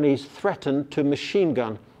Japanese threatened to machine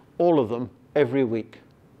gun all of them every week.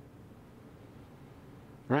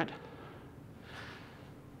 Right?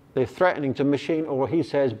 They're threatening to machine, or he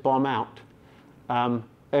says, bomb out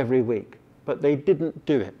every week. But they didn't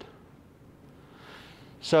do it.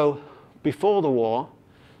 So before the war,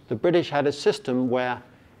 the British had a system where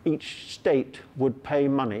each state would pay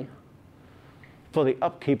money for the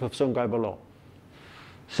upkeep of Sungai Buloh.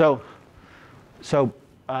 So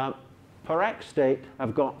Perak State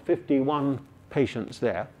have got 51 patients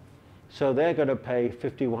there, so they're going to pay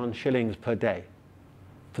 51 shillings per day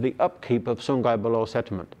for the upkeep of Sungai Buloh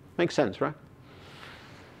settlement. Makes sense, right?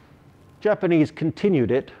 Japanese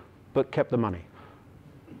continued it, but kept the money.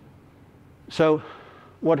 So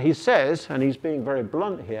what he says, and he's being very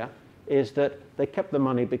blunt here, is that they kept the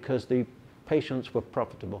money because the patients were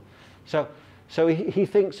profitable. So he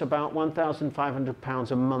thinks about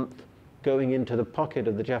 £1,500 a month going into the pocket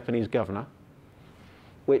of the Japanese governor,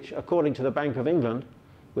 which, according to the Bank of England,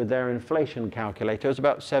 with their inflation calculator, is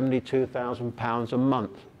about £72,000 a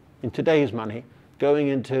month in today's money going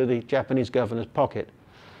into the Japanese governor's pocket.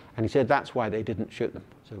 And he said that's why they didn't shoot them.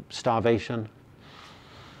 So starvation,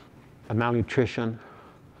 malnutrition,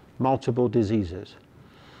 multiple diseases.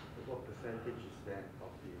 What percentage is that of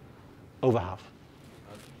the? Over half.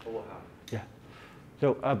 Over half. Yeah.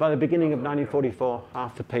 So by the beginning of 1944,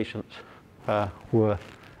 half the patients were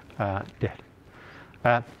dead.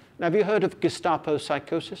 Now, have you heard of Gestapo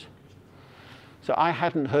psychosis? So I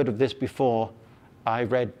hadn't heard of this before I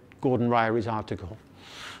read Gordon Ryer's article.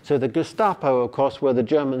 So the Gestapo, of course, were the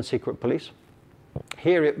German secret police.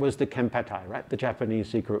 Here it was the Kempeitai, right? The Japanese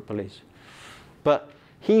secret police. But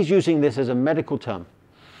he's using this as a medical term.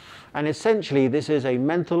 And essentially, this is a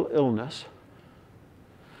mental illness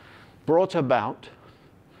brought about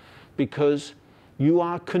because you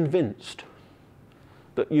are convinced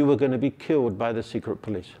that you were going to be killed by the secret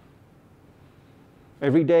police.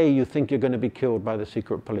 Every day you think you're going to be killed by the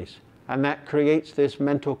secret police. And that creates this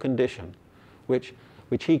mental condition, which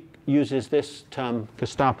he uses this term,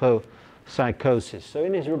 Gestapo psychosis. So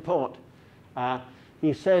in his report,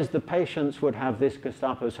 he says the patients would have this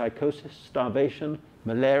Gestapo psychosis, starvation,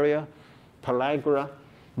 malaria, pellagra,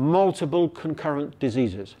 multiple concurrent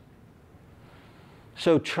diseases.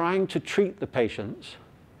 So trying to treat the patients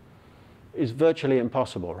is virtually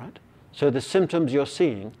impossible, right? So the symptoms you're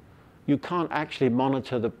seeing, you can't actually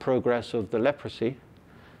monitor the progress of the leprosy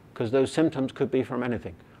because those symptoms could be from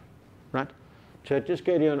anything, right? To just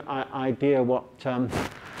give you an idea what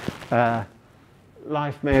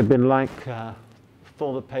life may have been like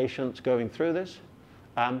for the patients going through this.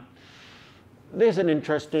 There's an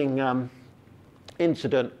interesting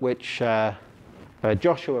incident which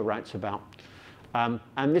Joshua writes about.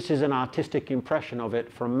 And this is an artistic impression of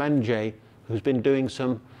it from Manjay, who's been doing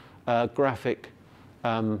some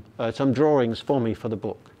some drawings for me for the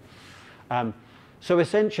book. So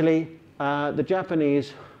essentially, the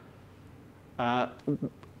Japanese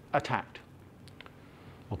attacked.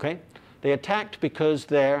 Okay? They attacked because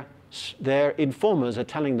their informers are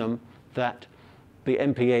telling them that the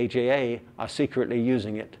MPAJA are secretly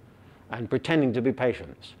using it and pretending to be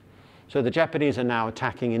patients. So the Japanese are now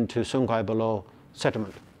attacking into Sungai Buloh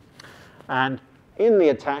settlement. And in the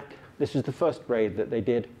attack, this is the first raid that they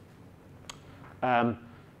did,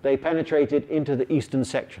 they penetrated into the eastern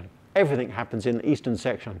section. Everything happens in the eastern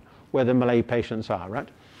section where the Malay patients are, right?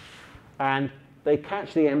 And they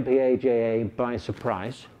catch the MPAJA by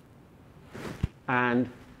surprise. And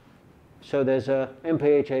so there's a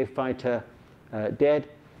MPAJA fighter dead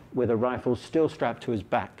with a rifle still strapped to his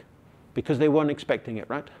back because they weren't expecting it,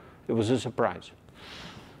 right? It was a surprise.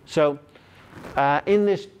 So in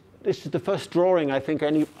this is the first drawing, I think,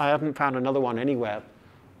 I haven't found another one anywhere.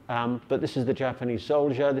 But this is the Japanese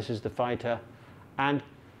soldier, this is the fighter. And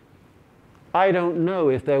I don't know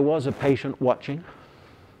if there was a patient watching.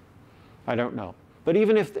 I don't know. But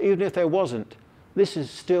even if there wasn't, this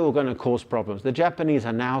is still going to cause problems. The Japanese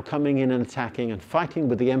are now coming in and attacking and fighting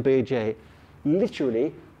with the MPAJ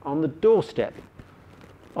literally on the doorstep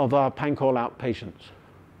of our Pangkor Laut patients.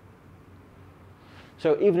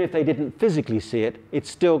 So even if they didn't physically see it, it's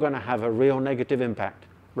still going to have a real negative impact,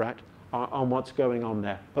 right, on what's going on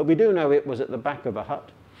there. But we do know it was at the back of a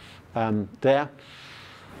hut there.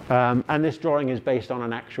 And this drawing is based on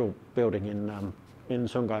an actual building in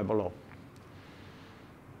Sungai Buloh.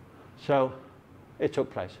 So it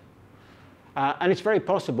took place. And it's very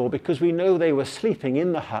possible, because we know they were sleeping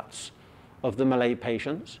in the huts of the Malay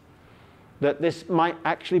patients, that this might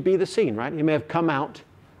actually be the scene, right? He may have come out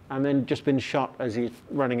and then just been shot as he's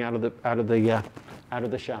running out of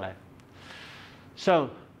the chalet. So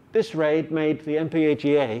this raid made the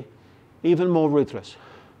MPAGA even more ruthless.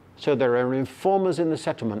 So there are informers in the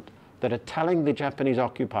settlement that are telling the Japanese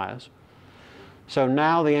occupiers. So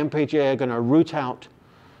now the MPGA are going to root out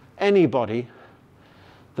anybody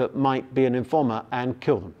that might be an informer and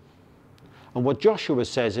kill them. And what Joshua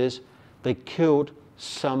says is they killed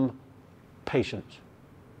some patients.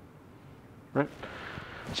 Right?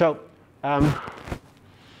 So,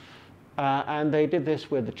 and they did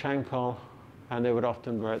this with the charcoal, and they would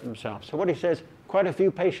often wear it themselves. So what he says, quite a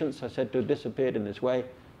few patients are said to have disappeared in this way.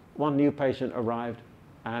 One new patient arrived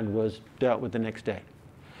and was dealt with the next day.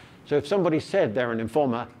 So if somebody said they're an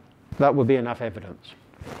informer, that would be enough evidence.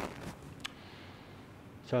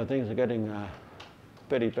 So things are getting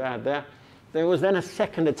pretty bad there. There was then a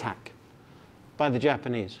second attack by the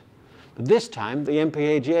Japanese. But this time, the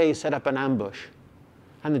MPAGA set up an ambush,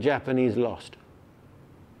 and the Japanese lost.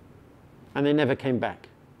 And they never came back.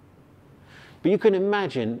 But you can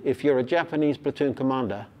imagine, if you're a Japanese platoon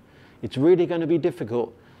commander, it's really going to be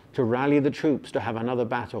difficult to rally the troops to have another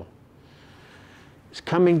battle. It's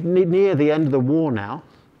coming near the end of the war now.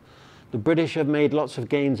 The British have made lots of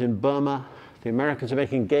gains in Burma. The Americans are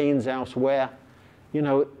making gains elsewhere. You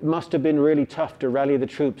know, it must have been really tough to rally the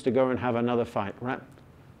troops to go and have another fight, right?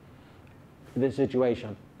 This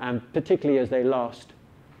situation. And particularly as they lost,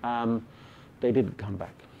 they didn't come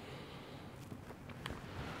back.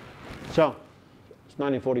 So, it's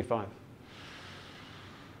 1945.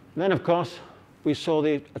 Then, of course, we saw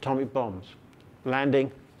the atomic bombs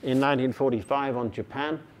landing in 1945 on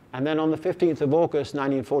Japan. And then on the 15th of August,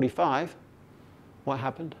 1945, what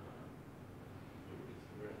happened?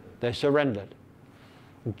 They surrendered.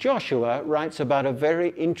 Joshua writes about a very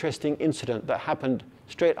interesting incident that happened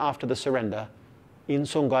straight after the surrender in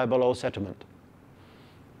Sungai Buloh settlement,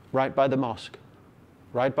 right by the mosque,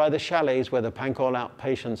 right by the chalets where the Pangkor Laut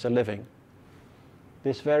patients are living.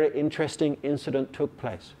 This very interesting incident took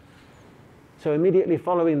place. So immediately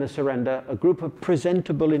following the surrender, a group of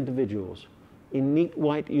presentable individuals in neat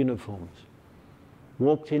white uniforms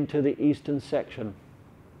walked into the eastern section.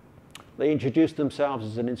 They introduced themselves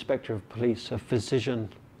as an inspector of police, a physician,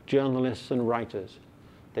 journalists and writers.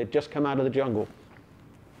 They'd just come out of the jungle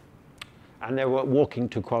and they were walking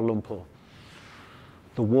to Kuala Lumpur.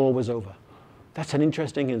 The war was over. That's an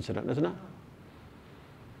interesting incident, isn't it?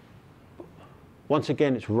 Once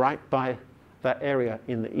again, it's right by that area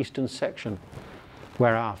in the eastern section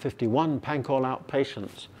where our 51 Pangkor Laut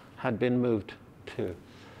patients had been moved to.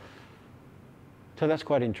 So that's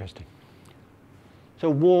quite interesting. So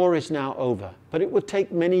war is now over, but it would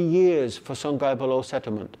take many years for Sungai Buloh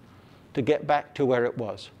settlement to get back to where it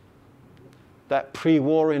was. That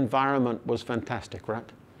pre-war environment was fantastic, right?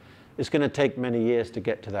 It's going to take many years to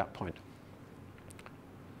get to that point.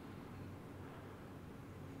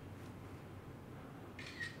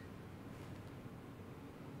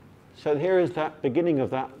 So here is that beginning of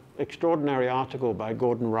that extraordinary article by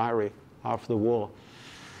Gordon Ryrie after the war.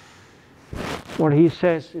 What he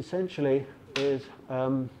says essentially is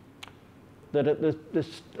that at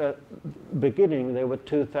this beginning there were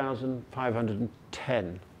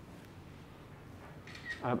 2,510.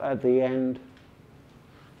 At the end,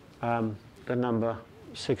 the number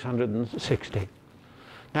 660.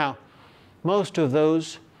 Now, most of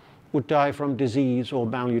those would die from disease or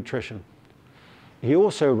malnutrition. He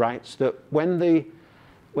also writes that when the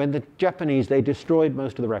Japanese, they destroyed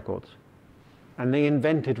most of the records, and they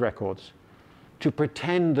invented records to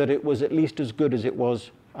pretend that it was at least as good as it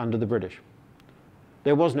was under the British.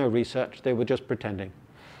 There was no research, they were just pretending.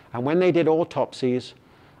 And when they did autopsies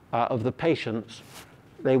of the patients,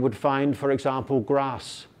 they would find, for example,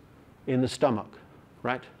 grass in the stomach,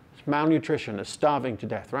 right? It's malnutrition, it's starving to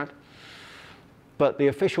death, right? But the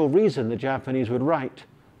official reason the Japanese would write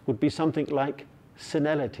would be something like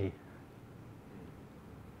senility.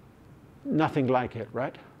 Nothing like it,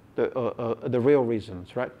 right? The real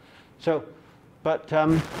reasons, right? So, but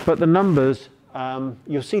the numbers,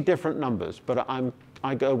 you'll see different numbers, but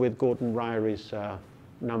I go with Gordon Ryrie's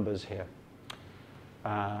numbers here.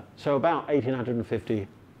 So about 1,850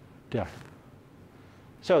 death.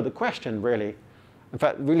 So the question really, in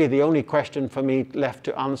fact, really the only question for me left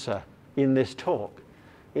to answer in this talk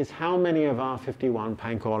is how many of our 51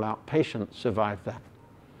 Pangkor Laut patients survived that?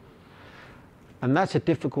 And that's a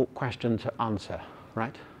difficult question to answer,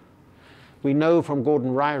 right? We know from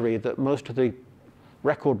Gordon Ryrie that most of the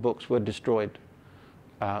record books were destroyed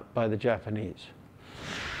by the Japanese.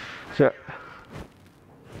 So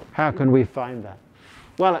how can we find that?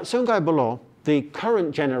 Well, at Sungai Buloh, the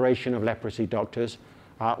current generation of leprosy doctors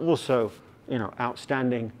are also,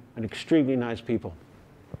 outstanding and extremely nice people.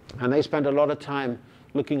 And they spend a lot of time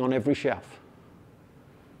looking on every shelf,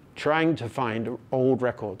 trying to find old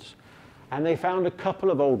records. And they found a couple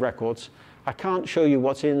of old records. I can't show you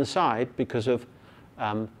what's inside because of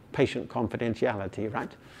patient confidentiality,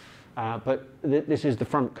 right? But this is the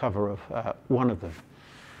front cover of one of them.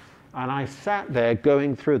 And I sat there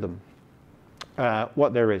going through them,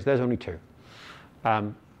 what there is. There's only two.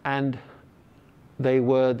 And they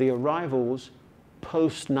were the arrivals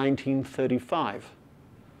post-1935.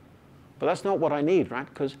 But that's not what I need, right?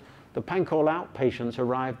 Because the Pangkor Laut patients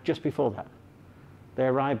arrived just before that. They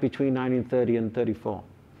arrived between 1930 and 34.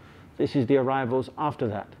 This is the arrivals after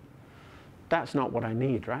that. That's not what I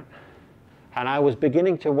need, right? And I was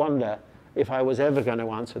beginning to wonder if I was ever going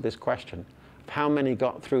to answer this question of how many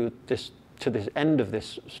got through this to this end of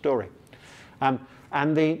this story.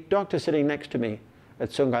 And the doctor sitting next to me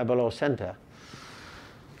at Sungai Buloh Center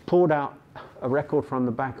pulled out a record from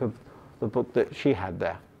the back of the book that she had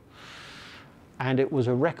there. And it was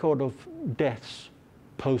a record of deaths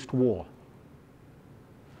post-war.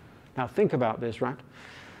 Now think about this, right?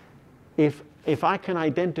 If I can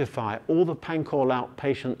identify all the Pangkor Laut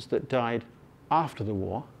patients that died after the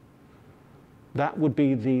war, that would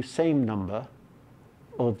be the same number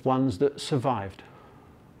of ones that survived.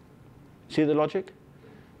 See the logic?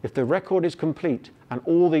 If the record is complete and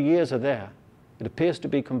all the years are there, it appears to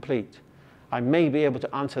be complete, I may be able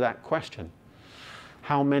to answer that question.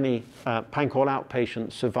 How many Pangkor Laut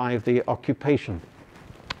patients survived the occupation?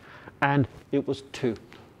 And it was 2.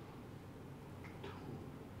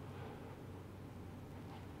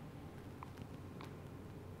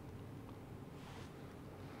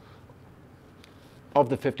 Of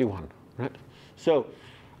the 51, right? So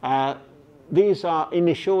these are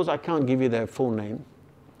initials. I can't give you their full name,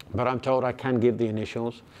 but I'm told I can give the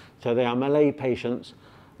initials. So they are Malay patients,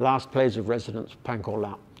 last place of residence, Pangkor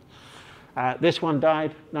Laut. This one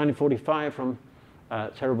died 1945 from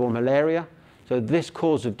cerebral malaria. So this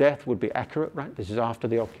cause of death would be accurate, right? This is after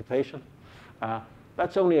the occupation.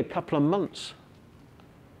 That's only a couple of months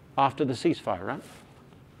after the ceasefire, right?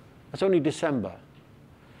 That's only December.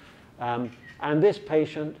 And this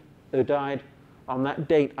patient who died on that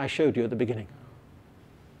date I showed you at the beginning,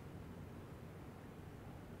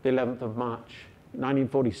 the 11th of March,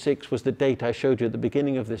 1946 was the date I showed you at the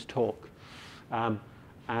beginning of this talk.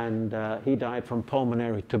 And he died from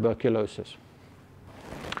pulmonary tuberculosis.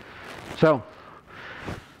 So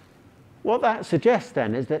what that suggests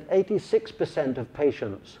then is that 86% of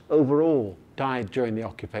patients overall died during the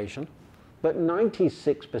occupation, but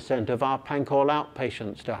 96% of our Pangkor Laut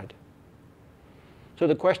patients died. So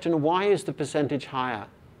the question, why is the percentage higher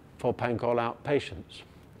for Pangkor Laut patients?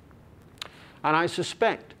 And I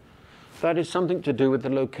suspect that is something to do with the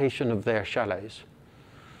location of their chalets,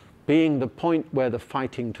 being the point where the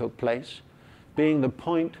fighting took place, being the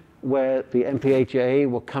point where the MPHA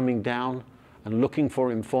were coming down and looking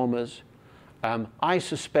for informers. I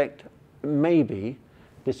suspect maybe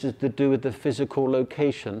this is to do with the physical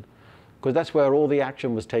location, because that's where all the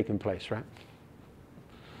action was taking place, right?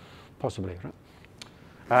 Possibly, right?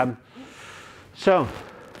 So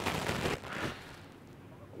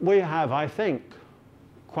we have, I think,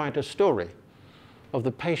 quite a story of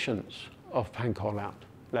the patients of Pangkor Laut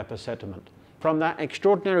leper settlement. From that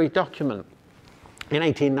extraordinary document in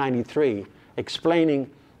 1893 explaining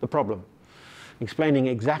the problem, explaining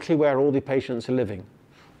exactly where all the patients are living,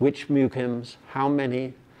 which mukims, how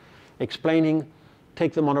many, explaining,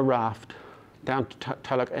 take them on a raft down to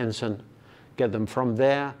Taluk Ensign, get them from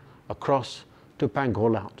there across to Pangkor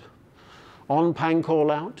Laut. On Pangkor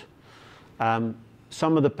Laut,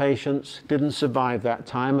 some of the patients didn't survive that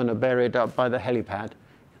time and are buried up by the helipad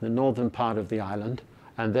in the northern part of the island,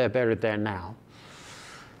 and they're buried there now.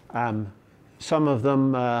 Some of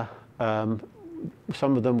them were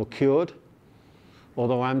cured,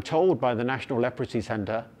 although I'm told by the National Leprosy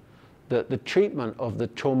Center that the treatment of the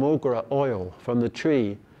chomogra oil from the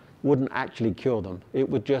tree wouldn't actually cure them. It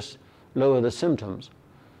would just lower the symptoms.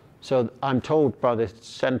 So I'm told by the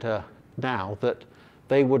center now that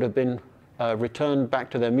they would have been returned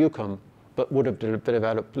back to their mucum, but would have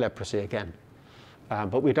developed leprosy again.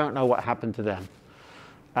 But we don't know what happened to them.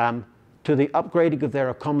 To the upgrading of their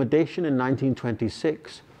accommodation in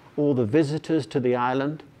 1926, all the visitors to the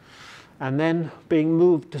island, and then being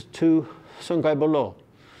moved to Sungai Buloh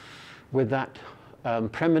with that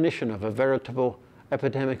premonition of a veritable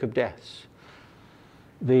epidemic of deaths.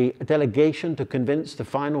 The delegation to convince the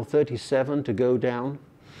final 37 to go down,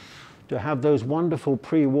 to have those wonderful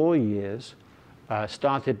pre-war years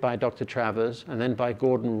started by Dr. Travers and then by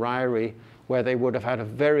Gordon Ryrie, where they would have had a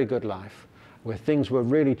very good life, where things were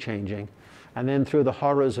really changing, and then through the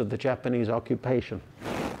horrors of the Japanese occupation,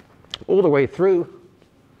 all the way through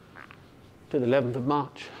to the 11th of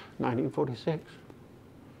March, 1946.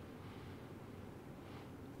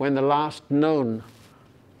 when the last known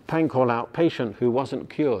Pangkor Laut patient who wasn't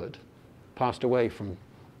cured passed away from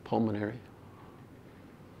pulmonary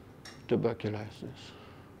tuberculosis.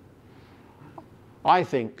 I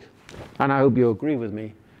think, and I hope you agree with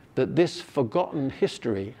me, that this forgotten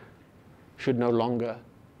history should no longer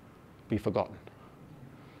be forgotten.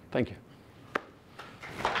 Thank you.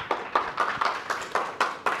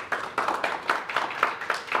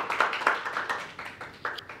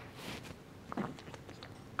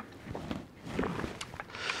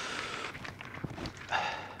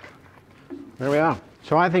 There we are.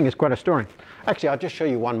 So I think it's quite a story. Actually, I'll just show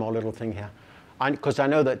you one more little thing here, because I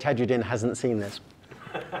know that Tajuddin hasn't seen this.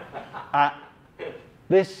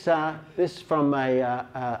 This from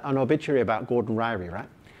an obituary about Gordon Ryrie, right?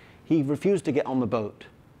 He refused to get on the boat,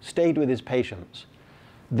 stayed with his patients.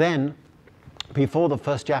 Then, before the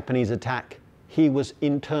first Japanese attack, he was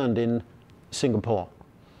interned in Singapore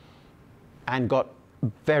and got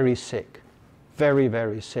very sick, very,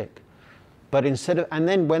 very sick. But instead of, and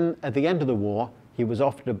then when, at the end of the war, he was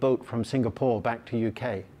offered a boat from Singapore back to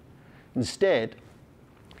UK. Instead,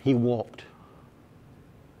 he walked.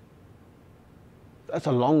 That's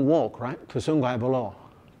a long walk, right, to Sungai Buloh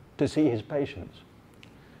to see his patients.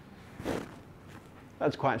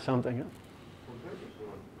 That's quite something.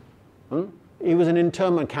 Huh? He was an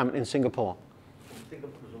internment camp in Singapore.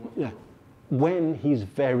 Yeah, when he's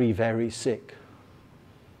very, very sick.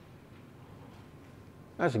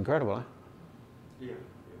 That's incredible, huh? Yeah.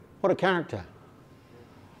 What a character.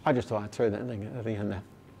 I just thought I'd throw that thing in there.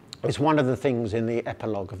 It's one of the things in the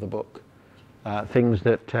epilogue of the book, things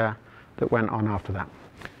that, that went on after that.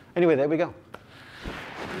 Anyway, there we go.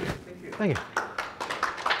 Thank you. Thank you.